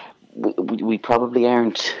negatives, we probably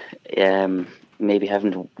aren't maybe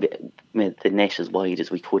having made the net as wide as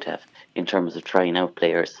we could have in terms of trying out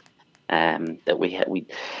players. The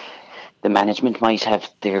management might have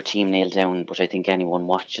their team nailed down, but I think anyone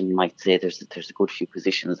watching might say there's a good few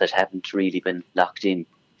positions that haven't really been locked in.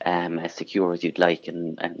 as secure as you'd like,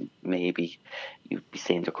 and maybe you'd be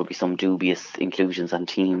saying there could be some dubious inclusions on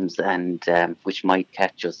teams, and which might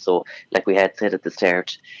catch us. So, like we had said at the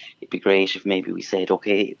start, it'd be great if maybe we said,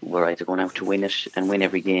 okay, we're either going out to win it and win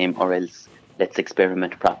every game, or else let's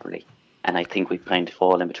experiment properly. And I think we've kind of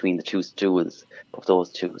fallen between the two stools of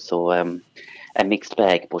those two. So a mixed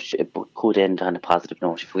bag, but could end on a positive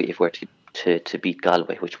note if we're to beat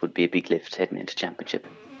Galway, which would be a big lift heading into championship.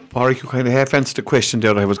 Pádraig, you kind of half answered the question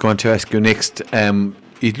there I was going to ask you next.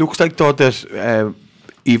 It looks like though that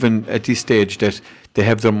even at this stage that they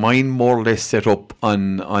have their mind more or less set up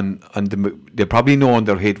on they probably know in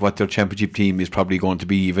their head what their championship team is probably going to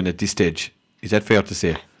be even at this stage. Is that fair to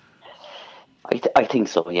say? I think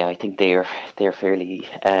so. Yeah, I think they're fairly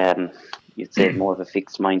you'd say more of a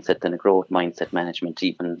fixed mindset than a growth mindset management.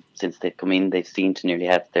 Even since they've come in, they've seemed to nearly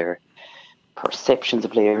have their perceptions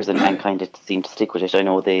of players and kind of seem to stick with it. I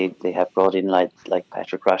know they have brought in lads like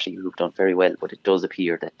Patrick Croshy who've done very well, but it does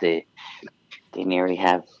appear that they nearly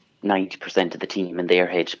have 90% of the team in their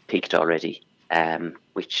head picked already,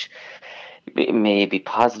 which may be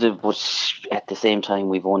positive, but at the same time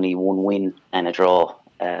we've only one win and a draw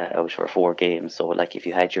out for 4 games. So like if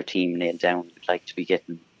you had your team nailed down, you'd like to be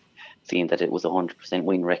seeing that it was a 100%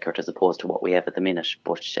 win record as opposed to what we have at the minute.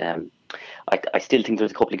 But I still think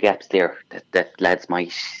there's a couple of gaps there that lads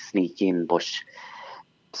might sneak in, but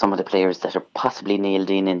some of the players that are possibly nailed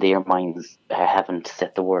in their minds haven't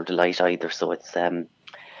set the world alight either. So it's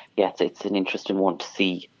it's an interesting one to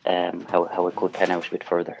see how it could pan out a bit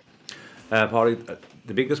further. Pádraig,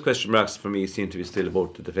 the biggest question marks for me seem to be still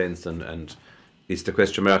about the defence, and it's the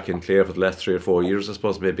question mark in Clare for the last 3 or 4 years, I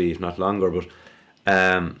suppose, maybe if not longer. But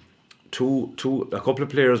a couple of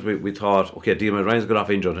players we thought, okay, Diarmaid Ryan's got off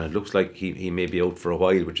injured and it looks like he may be out for a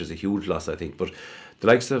while, which is a huge loss, I think. But the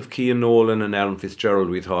likes of Cian Nolan and Aaron Fitzgerald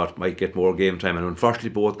we thought might get more game time, and unfortunately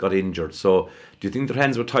both got injured. So do you think their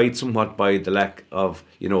hands were tied somewhat by the lack of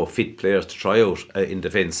fit players to try out in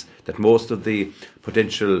defence, that most of the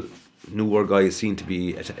potential newer guys seem to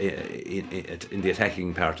be in the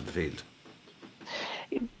attacking part of the field?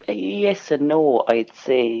 Yes and no. I'd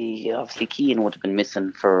say obviously Cian would have been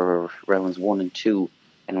missing for rounds 1 and 2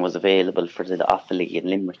 and was available for the Offaly and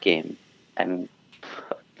Limerick game. And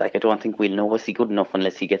I don't think we'll know is he good enough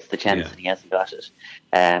unless he gets the chance, and he hasn't got it.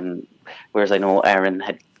 Whereas I know Aaron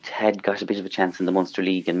had got a bit of a chance in the Munster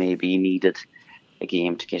League and maybe he needed a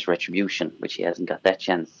game to get retribution, which he hasn't got that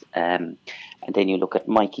chance. And then you look at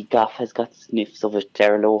Mikey Goff has got sniffs of it.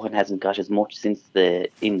 Darragh Lohan hasn't got as much since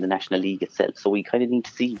in the National League itself. So we kind of need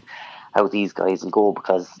to see how these guys will go,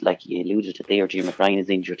 because like you alluded to there, Jim McRyan is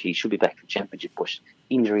injured. He should be back for championship, but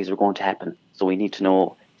injuries are going to happen. So we need to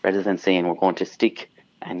know, rather than saying we're going to stick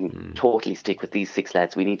and totally stick with these 6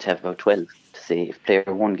 lads, we need to have about 12 to say if player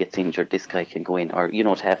 1 gets injured, this guy can go in, or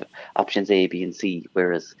to have options A, B and C,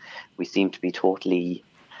 whereas we seem to be totally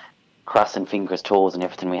crossing fingers, toes and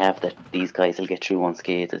everything we have that these guys will get through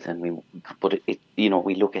unscathed. And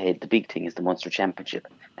we look ahead, the big thing is the Munster Championship,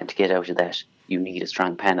 and to get out of that you need a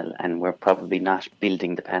strong panel, and we're probably not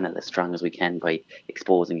building the panel as strong as we can by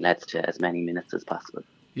exposing lads to as many minutes as possible.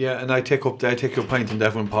 Yeah, and I take your point on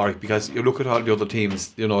that one, Pádraig, because you look at all the other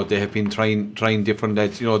teams, they have been trying different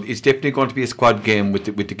lads. It's definitely going to be a squad game with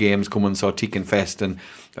the games coming so thick and fast, and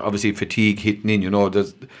obviously fatigue hitting in. You're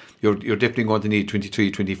definitely going to need 23,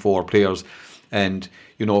 24 players, and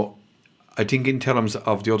I think in terms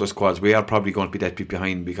of the other squads, we are probably going to be that bit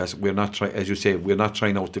behind, because we're not as you say, we're not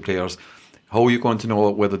trying out the players. How are you going to know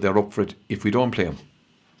whether they're up for it if we don't play them?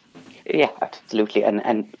 Yeah, absolutely,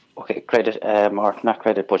 and. Okay, credit, or not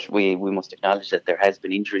credit, but we must acknowledge that there has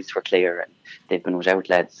been injuries for Clare and they've been without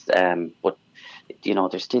lads. But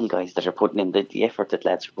there's still guys that are putting in the effort that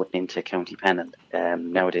lads are putting into county panel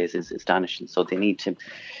nowadays is astonishing. So they need to.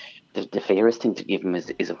 The fairest thing to give them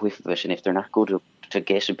is a whiff of it, and if they're not good to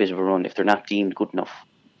get a bit of a run, if they're not deemed good enough,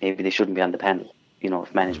 maybe they shouldn't be on the panel.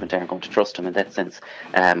 If management aren't going to trust them in that sense.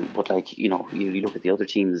 But you look at the other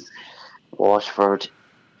teams, Waterford.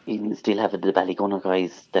 You still have the Ballygunner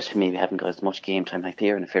guys that maybe haven't got as much game time. Like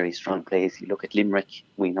they're in a very strong place. You look at Limerick,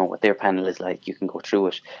 we know what their panel is like. You can go through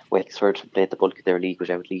it. Wexford played the bulk of their league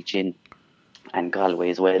without Leach in, and Galway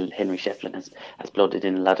as well. Henry Shefflin has blooded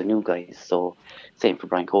in a lot of new guys. So same for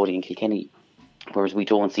Brian Cody and Kilkenny. Whereas we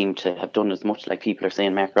don't seem to have done as much. Like people are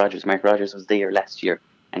saying, Mark Rogers was there last year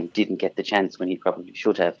and didn't get the chance when he probably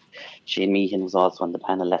should have. Shane Meehan was also on the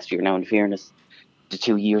panel last year. Now, in fairness, the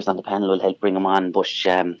 2 years on the panel will help bring him on, but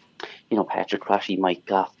Patrick Croshy, Mike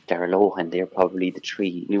Goff, Darragh Lohan, they're probably the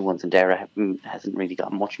 3 new ones, and Darragh hasn't really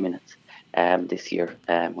got much minutes this year,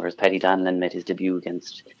 whereas Paddy Donlan made his debut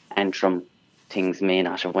against Antrim things may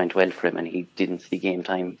not have went well for him, and he didn't see game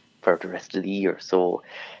time for the rest of the year. So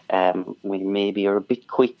we maybe are a bit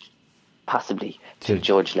quick, possibly, to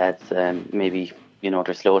judge lads. Maybe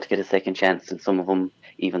they're slow to get a second chance, and some of them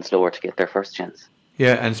even slower to get their first chance.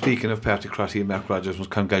 Yeah, and speaking of Patrick Crotty and Mark Rogers, must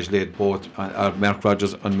congratulate both Mark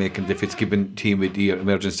Rogers on making the Fitzgibbon Team of the Year,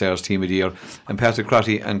 Emerging Stars Team of the Year, and Patrick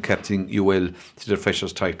Crotty and captaining UL to the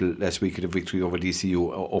Freshers title last week at a victory over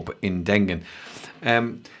DCU up in Dengan.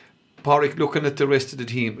 Pádraig, looking at the rest of the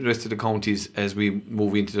team, the rest of the counties as we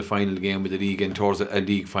move into the final game with the league and towards a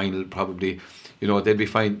league final, probably, they'll be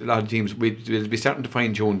fine. A lot of teams will be starting to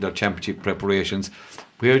fine tune their championship preparations.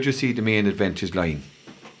 Where do you see the main advantage lying?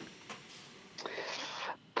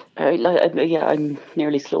 I'm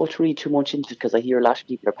nearly slow to read too much into it because I hear a lot of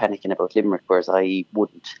people are panicking about Limerick, whereas I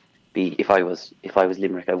wouldn't be. If I was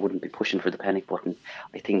Limerick, I wouldn't be pushing for the panic button.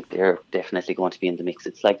 I think they're definitely going to be in the mix.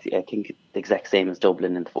 It's like, I think, the exact same as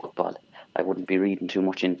Dublin in the football. I wouldn't be reading too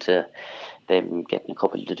much into them getting a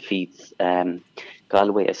couple of defeats.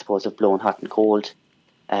 Galway, I suppose, have blown hot and cold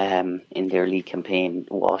in their league campaign.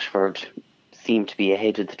 Washford seem to be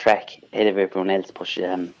ahead of the track, ahead of everyone else, but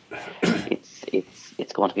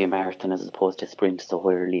it's going to be a marathon as opposed to a sprint. So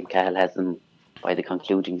where Liam Cahill has them by the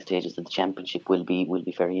concluding stages of the championship will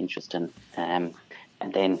be very interesting. And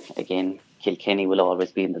then again, Kilkenny will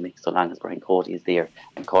always be in the mix so long as Brian Cody is there,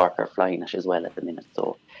 and Cork are flying it as well at the minute.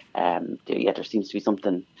 So there seems to be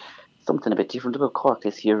something a bit different about Cork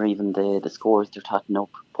this year. Even the scores they're totting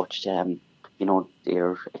up, but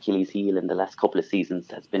their Achilles heel in the last couple of seasons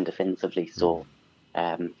has been defensively. So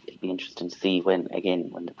it'll be interesting to see when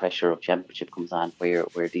the pressure of championship comes on,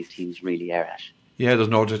 where these teams really are at. Yeah, there's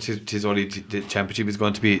no doubt. Tis only the championship is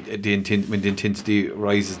going to be when the intensity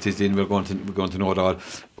rises. We're going to know it all.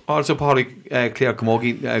 Also, Pádraig, Clare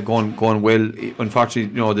Camogie going well.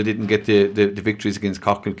 Unfortunately, they didn't get the victories against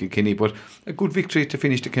Cork and Kilkenny, but a good victory to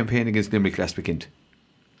finish the campaign against Limerick last weekend.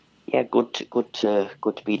 Yeah, good to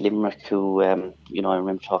beat Limerick, who I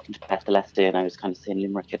remember talking to Pat the last day, and I was kind of saying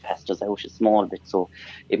Limerick had passed us out a small bit, so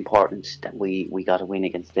important that we got a win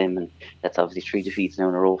against them, and that's obviously 3 defeats now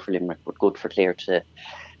in a row for Limerick, but good for Clare to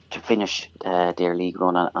finish their league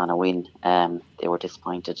run on a win. They were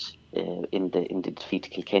disappointed in the defeat to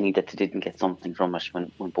Kilkenny that they didn't get something from it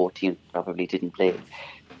when both teams probably didn't play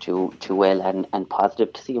too well, and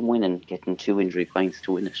positive to see them winning, getting 2 injury points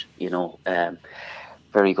to win it.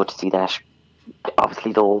 Very good to see that.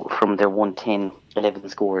 Obviously, though, from their 11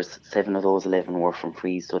 scores, 7 of those 11 were from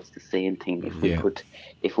frees, so it's the same thing.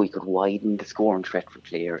 If we could widen the scoring threat for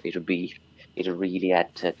Clare, it'd really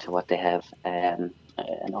add to what they have. And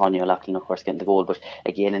Anya O'Loughlin, of course, getting the goal, but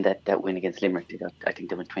again, in that win against Limerick, I think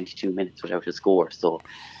they went 22 minutes without a score. So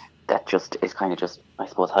that just is kind of just, I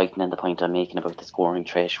suppose, heightening the point I'm making about the scoring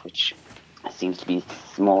threat, which seems to be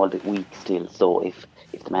small but weak still. So if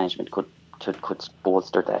the management could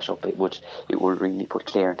bolster that up, it would really put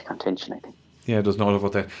Clare into contention, I think. Yeah, there's no doubt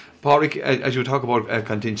about that. Pádraig, as you talk about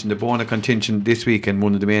contention, the bone of contention this week, and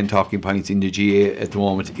one of the main talking points in the GA at the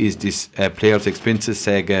moment is this players' expenses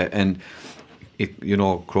saga, and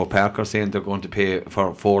Crow Park are saying they're going to pay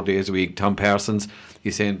for 4 days a week. Tom Parsons,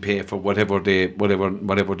 he's saying pay for whatever they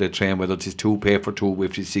train, whether it's 2, pay for 2,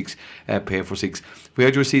 if it's 6, pay for 6. Where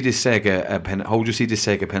do you see this saga? How do you see this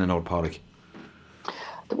saga penning out, Pádraig?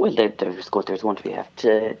 Well, there's going to have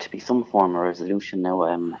to be some form of resolution now.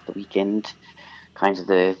 At the weekend, kind of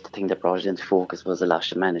the thing that brought it into focus was a lot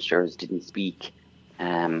of managers didn't speak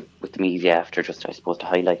with the media after, just, I suppose, to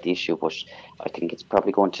highlight the issue. But I think it's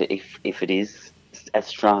probably going to, if it is as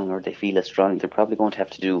strong or they feel as strong, they're probably going to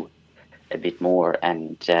have to do a bit more.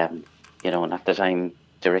 And not that I'm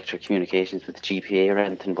director of communications with the GPA or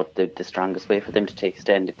anything, but the strongest way for them to take a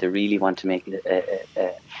stand, if they really want to make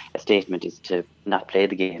a statement, is to not play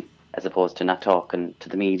the game, as opposed to not talking to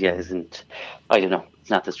the media. It's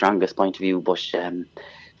not the strongest point of view, but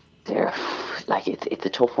it's a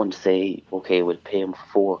tough one to say, okay, we'll pay them for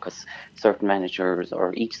 4, because certain managers,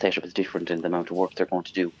 or each setup is different in the amount of work they're going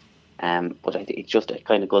to do. But it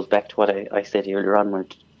kind of goes back to what I said earlier on when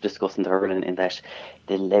discussing the hurling, in that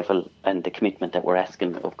the level and the commitment that we're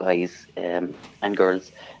asking of guys and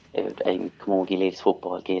girls in Camogie ladies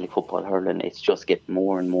football, Gaelic football, hurling, it's just getting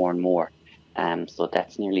more and more and more. So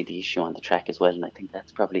that's nearly the issue on the track as well, and I think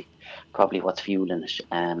that's probably what's fueling it.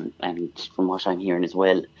 And from what I'm hearing as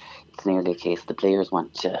well, it's nearly a case the players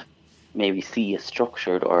want to maybe see a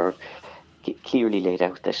structured or clearly laid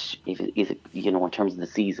out that if it is, in terms of the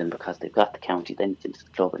season, because they've got the county, then it's into the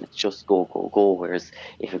club, and it's just go. Whereas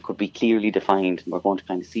if it could be clearly defined, and we're going to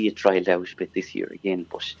kind of see it trialed out a bit this year again,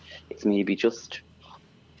 but it's maybe just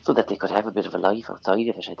so that they could have a bit of a life outside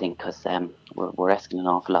of it, I think, because we're asking an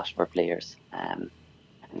awful lot of our players. And,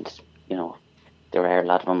 there are a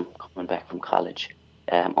lot of them coming back from college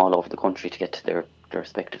all over the country to get to their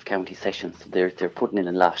respective county sessions. So they're putting in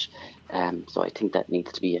a lot. So I think that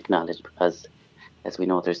needs to be acknowledged because, as we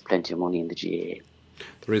know, there's plenty of money in the GAA.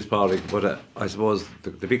 There is, Pádraig, but I suppose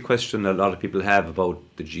the big question a lot of people have about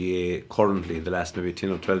the GAA currently, the last maybe 10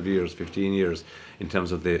 or 12 years, 15 years, in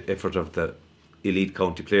terms of the effort of the elite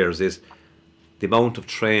county players, is the amount of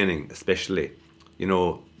training, especially.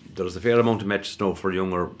 There's a fair amount of matches now for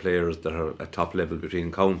younger players that are at top level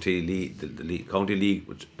between county league, the county league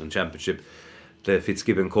and championship, the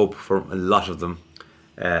Fitzgibbon Cup for a lot of them,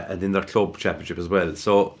 and then their club championship as well.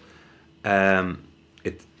 So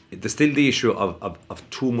there's still the issue of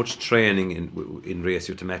too much training in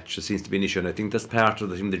ratio to matches seems to be an issue, and I think that's part of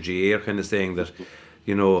the thing the GAA are kind of saying that,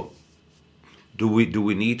 do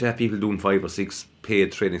we need to have people doing 5 or 6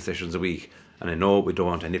 paid training sessions a week? And I know we don't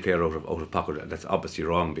want any player out of pocket. That's obviously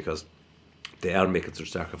wrong because they are making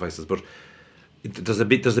such sacrifices. But there's a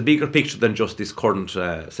bigger picture than just this current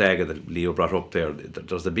saga that Leo brought up there.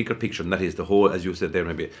 There's a bigger picture, and that is the whole, as you said there,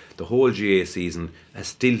 maybe the whole GAA season has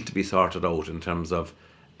still to be sorted out in terms of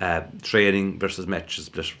training versus matches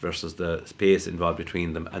versus the space involved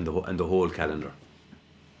between them and the whole calendar.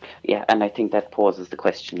 Yeah, and I think that poses the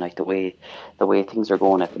question, like the way things are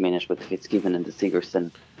going at the minute with the Fitzgibbon and the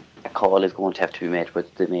Sigerson. A call is going to have to be made whether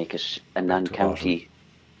they make it a non-county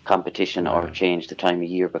competition or change the time of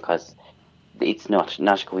year, because it's not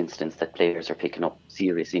a coincidence that players are picking up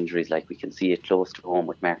serious injuries. Like we can see it close to home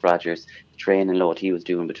with Mark Rogers, the training load he was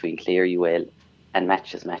doing between Clare UL and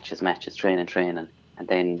matches, training. And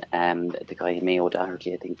then the guy in Mayo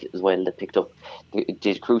Doherty, I think as well, that picked up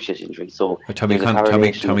did cruciate injury. So Tommy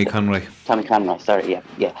Conroy. Tommy Conroy, sorry,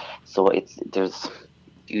 yeah. So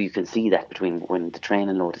you can see that between when the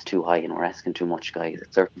training load is too high and we're asking too much guys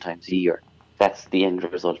at certain times a year. That's the end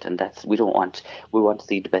result, and we want to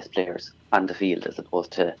see the best players on the field as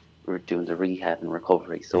opposed to doing the rehab and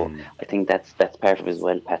recovery. So I think that's part of it as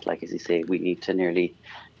well, Pat. Like as you say, we need to nearly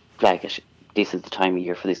flag it. This is the time of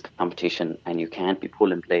year for this competition, and you can't be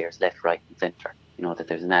pulling players left, right, and centre. That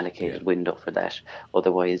there's an allocated window for that.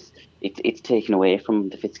 Otherwise, it's taken away from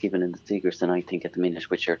the Fitzgibbon and the Sigerson, I think, at the minute,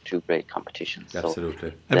 which are 2 great competitions.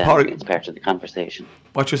 Absolutely. So it's part of the conversation.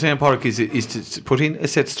 What you're saying, Pádraig, is to put in a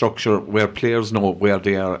set structure where players know where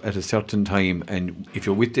they are at a certain time, and if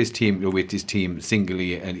you're with this team, you're with this team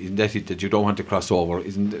singly, and isn't that it, that you don't want to cross over,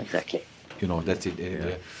 isn't it? Exactly. That's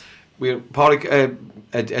it. Pádraig,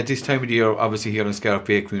 at this time of the year, obviously here on Scariff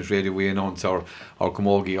Bay Community Radio, we announce our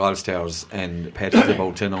Camogie All-Stars, and Pat is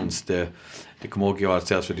about to announce the Camogie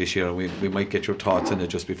All-Stars for this year. We might get your thoughts on it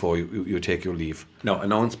just before you take your leave. No,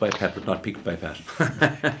 announced by Pat, but not picked by Pat.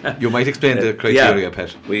 You might explain the criteria,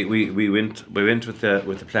 Pat. We went with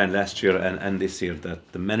the plan last year and this year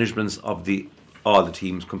that the managements of all the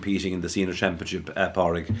teams competing in the senior championship,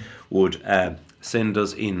 Pádraig, would send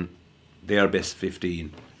us in their best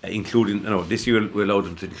 15. Including, this year we allowed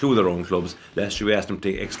them to include their own clubs. Last year we asked them to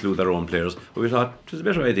exclude their own players. But we thought it was a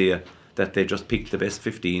better idea that they just picked the best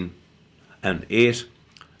 15 and 8.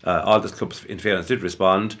 All the clubs, in fairness, did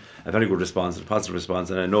respond. A very good response, a positive response.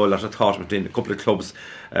 And I know a lot of thought within a couple of clubs.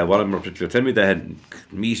 One of them in particular tell me they had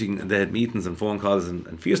meetings and phone calls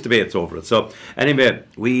and fierce debates over it. So anyway,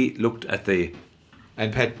 we looked at the.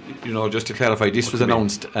 And Pat, just to clarify, this was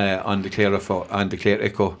announced on the Clare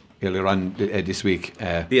Echo earlier on this week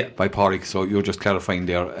by Pádraig, so you're just clarifying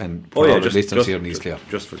there and for our listeners here in East Clare.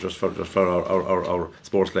 Just for our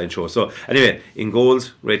Sportsline show. So anyway, in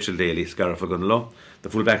goals, Rachel Daly, Scariff Gunlow. The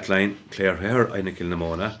full back line, Claire Hare, Ina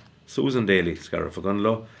Kilnamona, Susan Daly, Scariff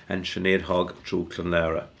Gunlow, and Sinead Hogg, True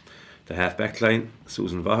Clonlara. The half back line,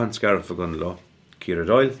 Susan Vaughan, Scariff Gunlow, Ciara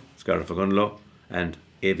Doyle, Scariff Gunlow, and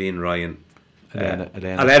Avian Ryan.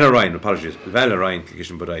 Alana Ryan, Vala Ryan,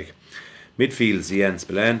 Kilkishan Budaik. Midfield, Zian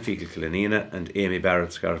Spillane, Fecal Killanina, and Amy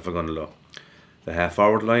Barrett, Scariff Gunlow. The half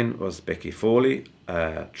forward line was Becky Foley,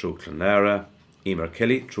 True Clonlara, Emer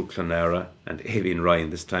Kelly, True Clonlara, and Avian Ryan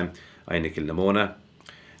this time, Ina Kilnamona.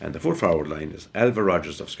 And the full forward line is Alva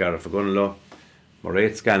Rogers of Scariff Gunlow,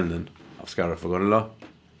 Mairead Scanlon of Scariff Gunlow,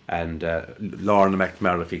 and Lorna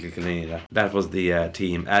McNamara, Fecal Killanina. That was the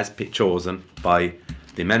team as chosen by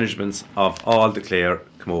the managements of all the Clare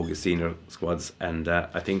Camogie senior squads, and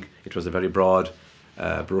I think it was a very broad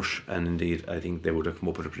brush, and indeed I think they would have come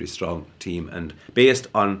up with a pretty strong team, and based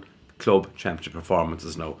on club championship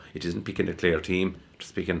performances now. It isn't picking a Clare team,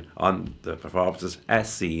 just picking on the performances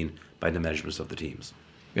as seen by the managements of the teams.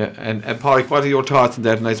 Yeah, and Pádraig, what are your thoughts on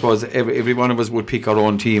that? And I suppose every one of us would pick our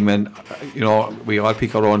own team, and we all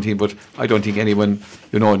pick our own team, but I don't think anyone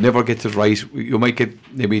never gets it right. You might get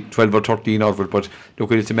maybe 12 or 13 out of it, but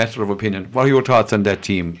look, it's a matter of opinion. What are your thoughts on that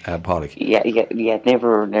team, Pádraig? Yeah.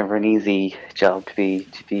 Never an easy job to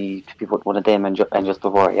be put one of them. And just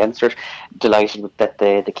before I answered, delighted that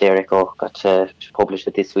the Clare Echo got to publish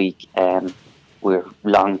it this week. We're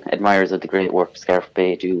long admirers of the great work Scariff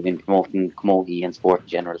Bay do in promoting camogie and sport in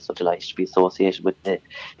general, so delighted to be associated with the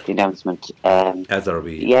announcement. As are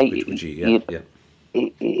we.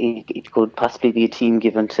 It could possibly be a team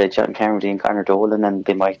given to John Carmody and Conor Dolan, and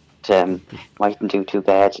they mightn't do too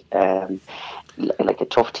bad. Like a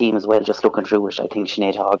tough team as well, just looking through it. I think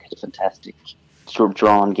Sinead Hogg had a fantastic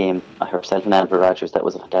drawn game. Herself and Albert Rogers, that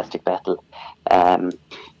was a fantastic battle.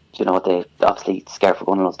 Obviously Scariff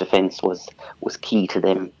Ogonnell's defence was key to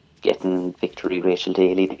them getting victory. Rachel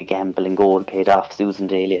Daly, the gamble and goal paid off. Susan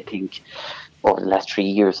Daly, I think, over the last 3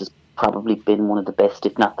 years has probably been one of the best,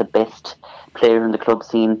 if not the best, player in the club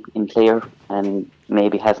scene in Clare, and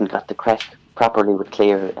maybe hasn't got the crack properly with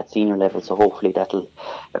Clare at senior level. So hopefully that'll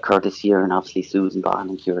occur this year. And obviously Susan Bond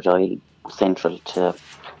and Ciara Doyle central to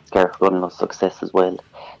Scariff Ogonnell's success as well.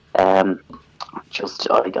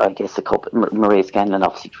 I guess a couple, Murray Scanlon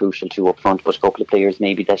obviously crucial too up front, but a couple of players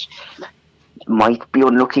maybe that might be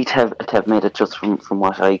unlucky to have made it, just from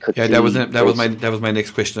what I could see. Yeah, that was my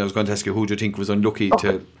next question. I was going to ask you, who do you think was unlucky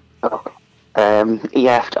to?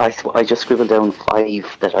 I just scribbled down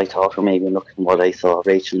 5 that I thought were maybe unlucky from what I saw.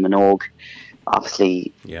 Rachel Minogue,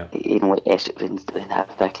 obviously, in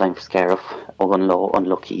that back line for Scariff. Ogonnelloe,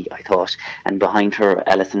 unlucky, I thought. And behind her,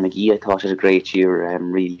 Alison McGee, I thought had a great year,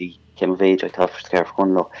 really came of age, I thought, for Scariff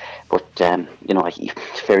Ogonnelloe. But,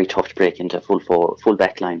 it's very tough to break into full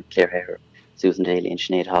back line. Claire Hare, Susan Daly and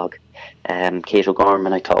Sinead Hogg. Kate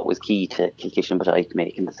O'Gorman, I thought, was key to Kilkishen, but I'd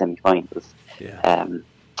make in the semi-finals. Yeah.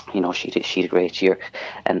 She had a great year.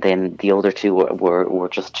 And then the other two were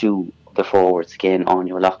just two the forwards again.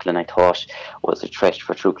 Anya O'Loughlin, I thought, was a threat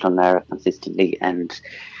for True Clonlara consistently, and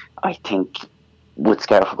I think would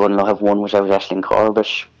Scariff Ogonnelloe have won without Aisling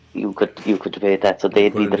Corbett? You could debate that. So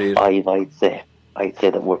they'd be the 5 I'd say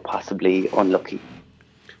that were possibly unlucky.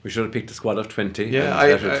 We should have picked a squad of 20. Yeah,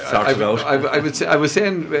 I would say, I was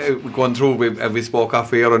saying, going through, we spoke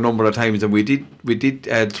off air a number of times, and we did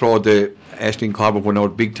throw the Aisling Corbett one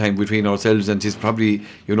out big time between ourselves, and it's probably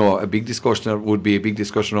a big discussion, would be a big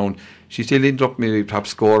discussion around. She still ended up maybe top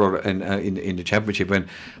scorer in the championship, and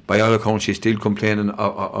by all accounts she's still complaining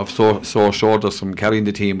of sore shoulders from carrying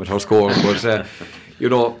the team with her scores. But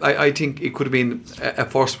I think it could have been a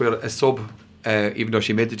first where a sub. Even though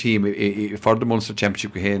she made the team for the Munster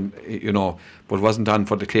Championship campaign, but wasn't on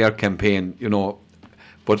for the Clare campaign,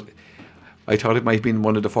 But I thought it might have been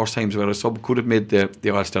one of the first times where a sub could have made the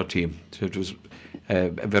All-Star team. So it was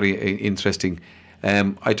very interesting.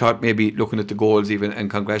 I thought maybe looking at the goals even, and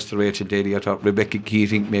congrats to Rachel Daly, I thought Rebecca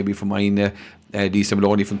Keating maybe from mine, Lisa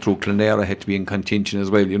Maloney from True Clonlara had to be in contention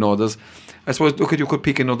as well. I suppose, you could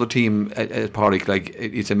pick another team at Pádraig, like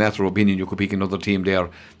it's a matter of opinion. You could pick another team there,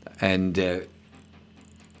 and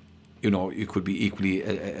you could be equally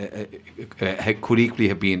could equally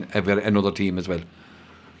have been another team as well.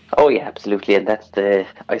 Oh yeah, absolutely, and that's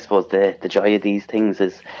I suppose the joy of these things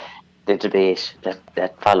is the debate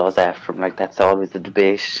that follows after. Like, that's always the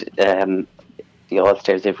debate. The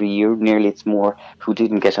All-Stars every year, nearly, it's more who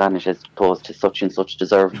didn't get on it as opposed to such and such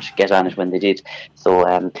deserved to get on it when they did. So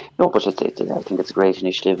but I think it's a great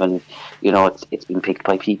initiative, and it's been picked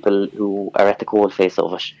by people who are at the coalface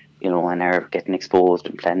of it, and are getting exposed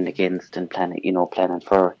and planning against and planning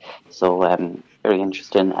for. So very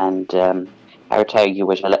interesting, and hard to argue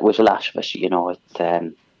with a lot of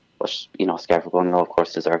it. But Scariff Ogonnelloe, of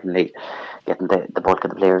course, deservingly getting the bulk of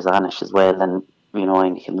the players on it as well, and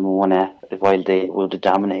while they would have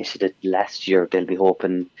dominated it last year, they'll be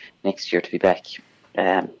hoping next year to be back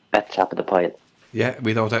at the top of the pile. Yeah,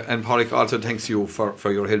 without that. And Pádraig, also thanks to you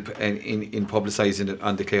for your help in publicising it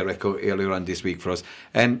on the Clare Echo earlier on this week for us.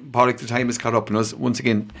 And Pádraig, the time has caught up on us. Once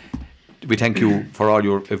again, we thank you for all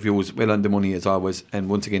your views, well on the money as always. And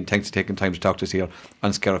once again, thanks for taking time to talk to us here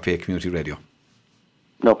on Scariff Bay Community Radio.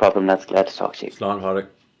 No problem, that's glad to talk to you. Slán, Pádraig.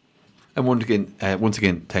 And once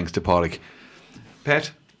again, thanks to Pádraig.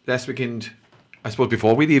 Pat, last weekend, I suppose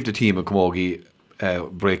before we leave the team of Camogie,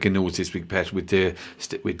 breaking news this week, Pat, with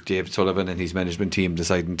David Sullivan and his management team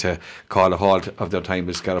deciding to call a halt of their time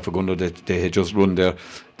with Scariff Ogonnelloe, that they had just run their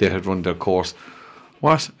course.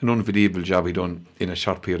 What an unbelievable job he done in a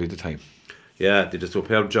short period of time. Yeah, did a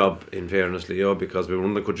superb job, in fairness, Leo, because we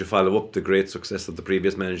wonder, could you follow up the great success of the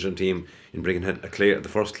previous management team in bringing the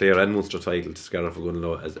first Clare and Munster title to Scariff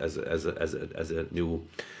Ogonnelloe as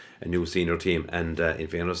a new senior team. And in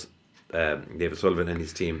fairness, David Sullivan and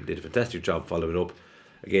his team did a fantastic job following up.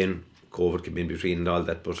 Again, COVID came in between and all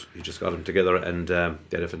that, but he just got them together, and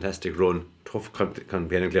they had a fantastic run. Tough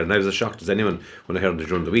campaign in Clare. And I was as shocked as anyone when I heard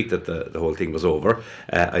during the week that the whole thing was over.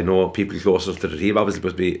 I know people closest to the team obviously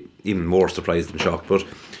must be even more surprised and shocked, but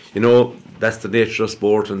that's the nature of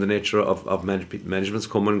sport and the nature of managements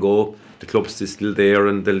come and go. The club's is still there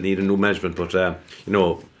and they'll need a new management, but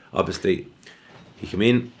obviously he came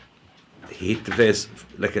in, he hit the place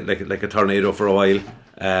like a tornado for a while,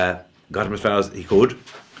 got him as far as he could.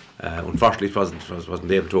 Unfortunately, he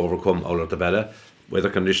wasn't able to overcome Oulart Tabella. Weather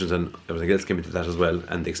conditions and everything else came into that as well,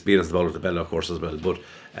 and the experience of Oulart Tabella, of course, as well. But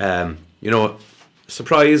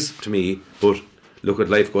surprise to me. But look, at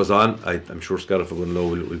life goes on. I'm sure Scariff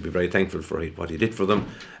Ogonnelloe will be very thankful for what he did for them,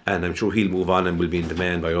 and I'm sure he'll move on and will be in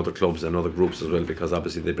demand by other clubs and other groups as well, because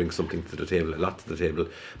obviously they bring something to the table, a lot to the table.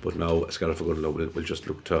 But now Scariff Ogonnelloe will just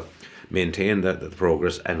look to maintain the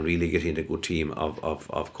progress and really get in a good team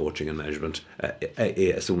of coaching and management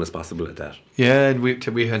as soon as possible at that. Yeah, and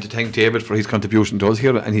we had to thank David for his contribution to us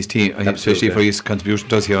here and his team, especially for his contribution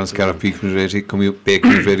to us here on Scariff Bay Community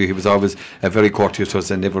Radio. He was always very courteous to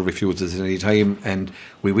us and never refused us at any time, and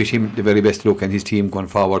we wish him the very best luck and his team going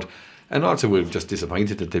forward. And also we're just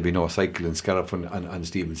disappointed that there'll be no cycle in Scariff on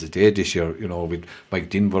Stevens' Day this year, with Mike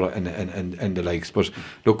Dinborough and the likes. But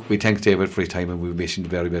look, we thank David for his time and we wish him the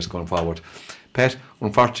very best going forward. Pat,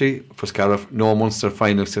 unfortunately for Scariff, no Munster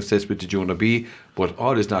final success with the Junior B, but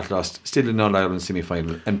all is not lost. Still in All-Ireland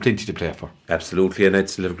semi-final and plenty to play for. Absolutely, and I'd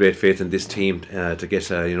still have great faith in this team to get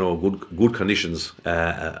good conditions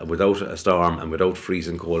without a storm and without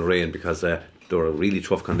freezing cold rain, because there were really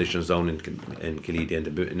tough conditions down in Killeedy, and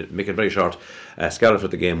to make it very short, Scariff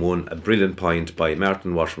at the game won a brilliant point by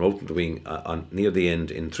Martin Walsh from out in the wing on near the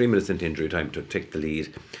end in 3 minutes into injury time to take the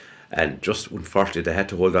lead, and just unfortunately they had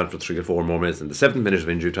to hold on for 3 or 4 more minutes. In the 7th minute of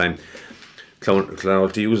injury time,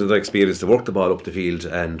 Clonalty using their experience to work the ball up the field,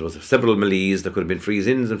 and there was several melees. There could have been freeze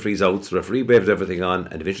ins and freeze outs. The referee waved everything on,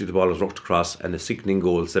 and eventually the ball was rocked across, and a sickening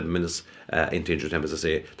goal 7 minutes into injury time. As I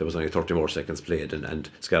say, there was only 30 more seconds played, and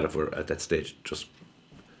Scariff were at that stage just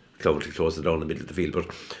Clonalty closed it down in the middle of the field.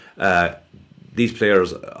 But these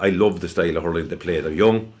players, I love the style of hurling they play. They're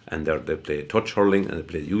young and they play touch hurling and they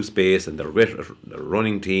play use space, and they're a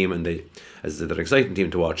running team, and they're an exciting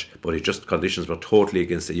team to watch. But it's just conditions were totally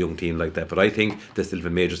against a young team like that. But I think they still have a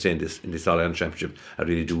major say in this All-Ireland Championship. I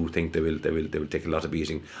really do think they will take a lot of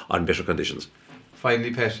beating on better conditions.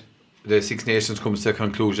 Finally, Pat, the Six Nations comes to a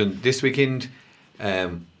conclusion this weekend.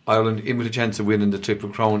 Ireland in with a chance of winning the Triple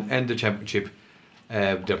Crown and the Championship.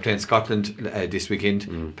 They're playing Scotland this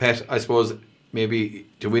weekend. Pat, I suppose maybe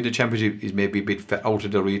to win the championship is maybe a bit out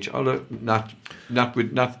of their reach, although not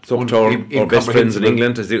so our best friends in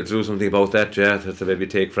England to do something about that, to maybe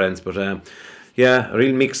take friends, but a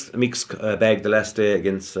real mixed bag the last day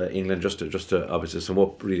against England, just to obviously sum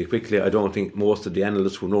up really quickly. I don't think most of the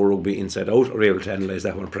analysts who know rugby inside out are able to analyse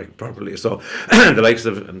that one properly, so the likes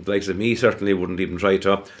of me certainly wouldn't even try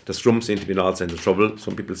to. The scrum seemed to be in all kinds of trouble.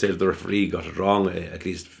 Some people say the referee got it wrong at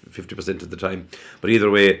least 50% of the time, but either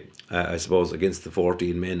way, I suppose against the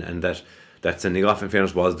 14 men, and that sending off in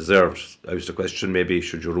fairness was deserved. I used to question maybe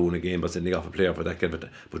should you ruin a game by sending off a player for that kind of,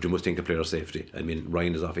 but you must think of player safety. I mean,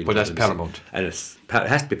 Ryan is off, but that's paramount, and it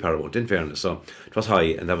has to be paramount in fairness. So it was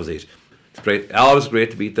high, and that was it. It's great, always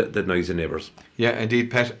great to beat the noisy neighbours. Yeah, indeed,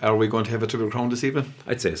 Pat. Are we going to have a Triple Crown this evening?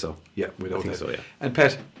 I'd say so. Yeah, without that. So, yeah. And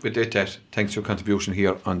Pat, with that, thanks for your contribution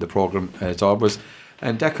here on the programme as always.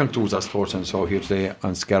 And that concludes our Sports and Show here today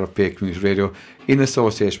on Scariff Bay Community Radio in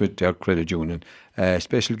association with their credit union.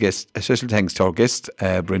 Special thanks to our guests,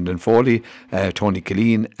 Brendan Foley, Tony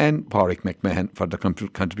Killeen and Pádraig McMahon for the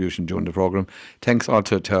contribution during the programme. Thanks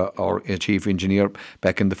also to our chief engineer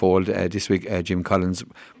back in the fold this week, Jim Collins.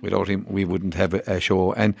 Without him, we wouldn't have a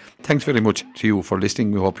show. And thanks very much to you for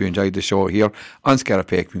listening. We hope you enjoyed the show here on Scariff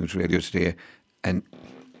Bay Community Radio today. And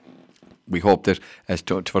we hope that,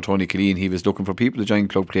 for Tony Killeen, he was looking for people to join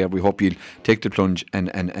Club Clare. We hope you'll take the plunge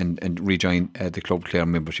and rejoin the Club Clare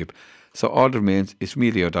membership. So all that remains is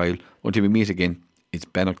Amelia O'Dial. Until we meet again, it's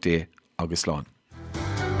Bannock Day, August Lawn.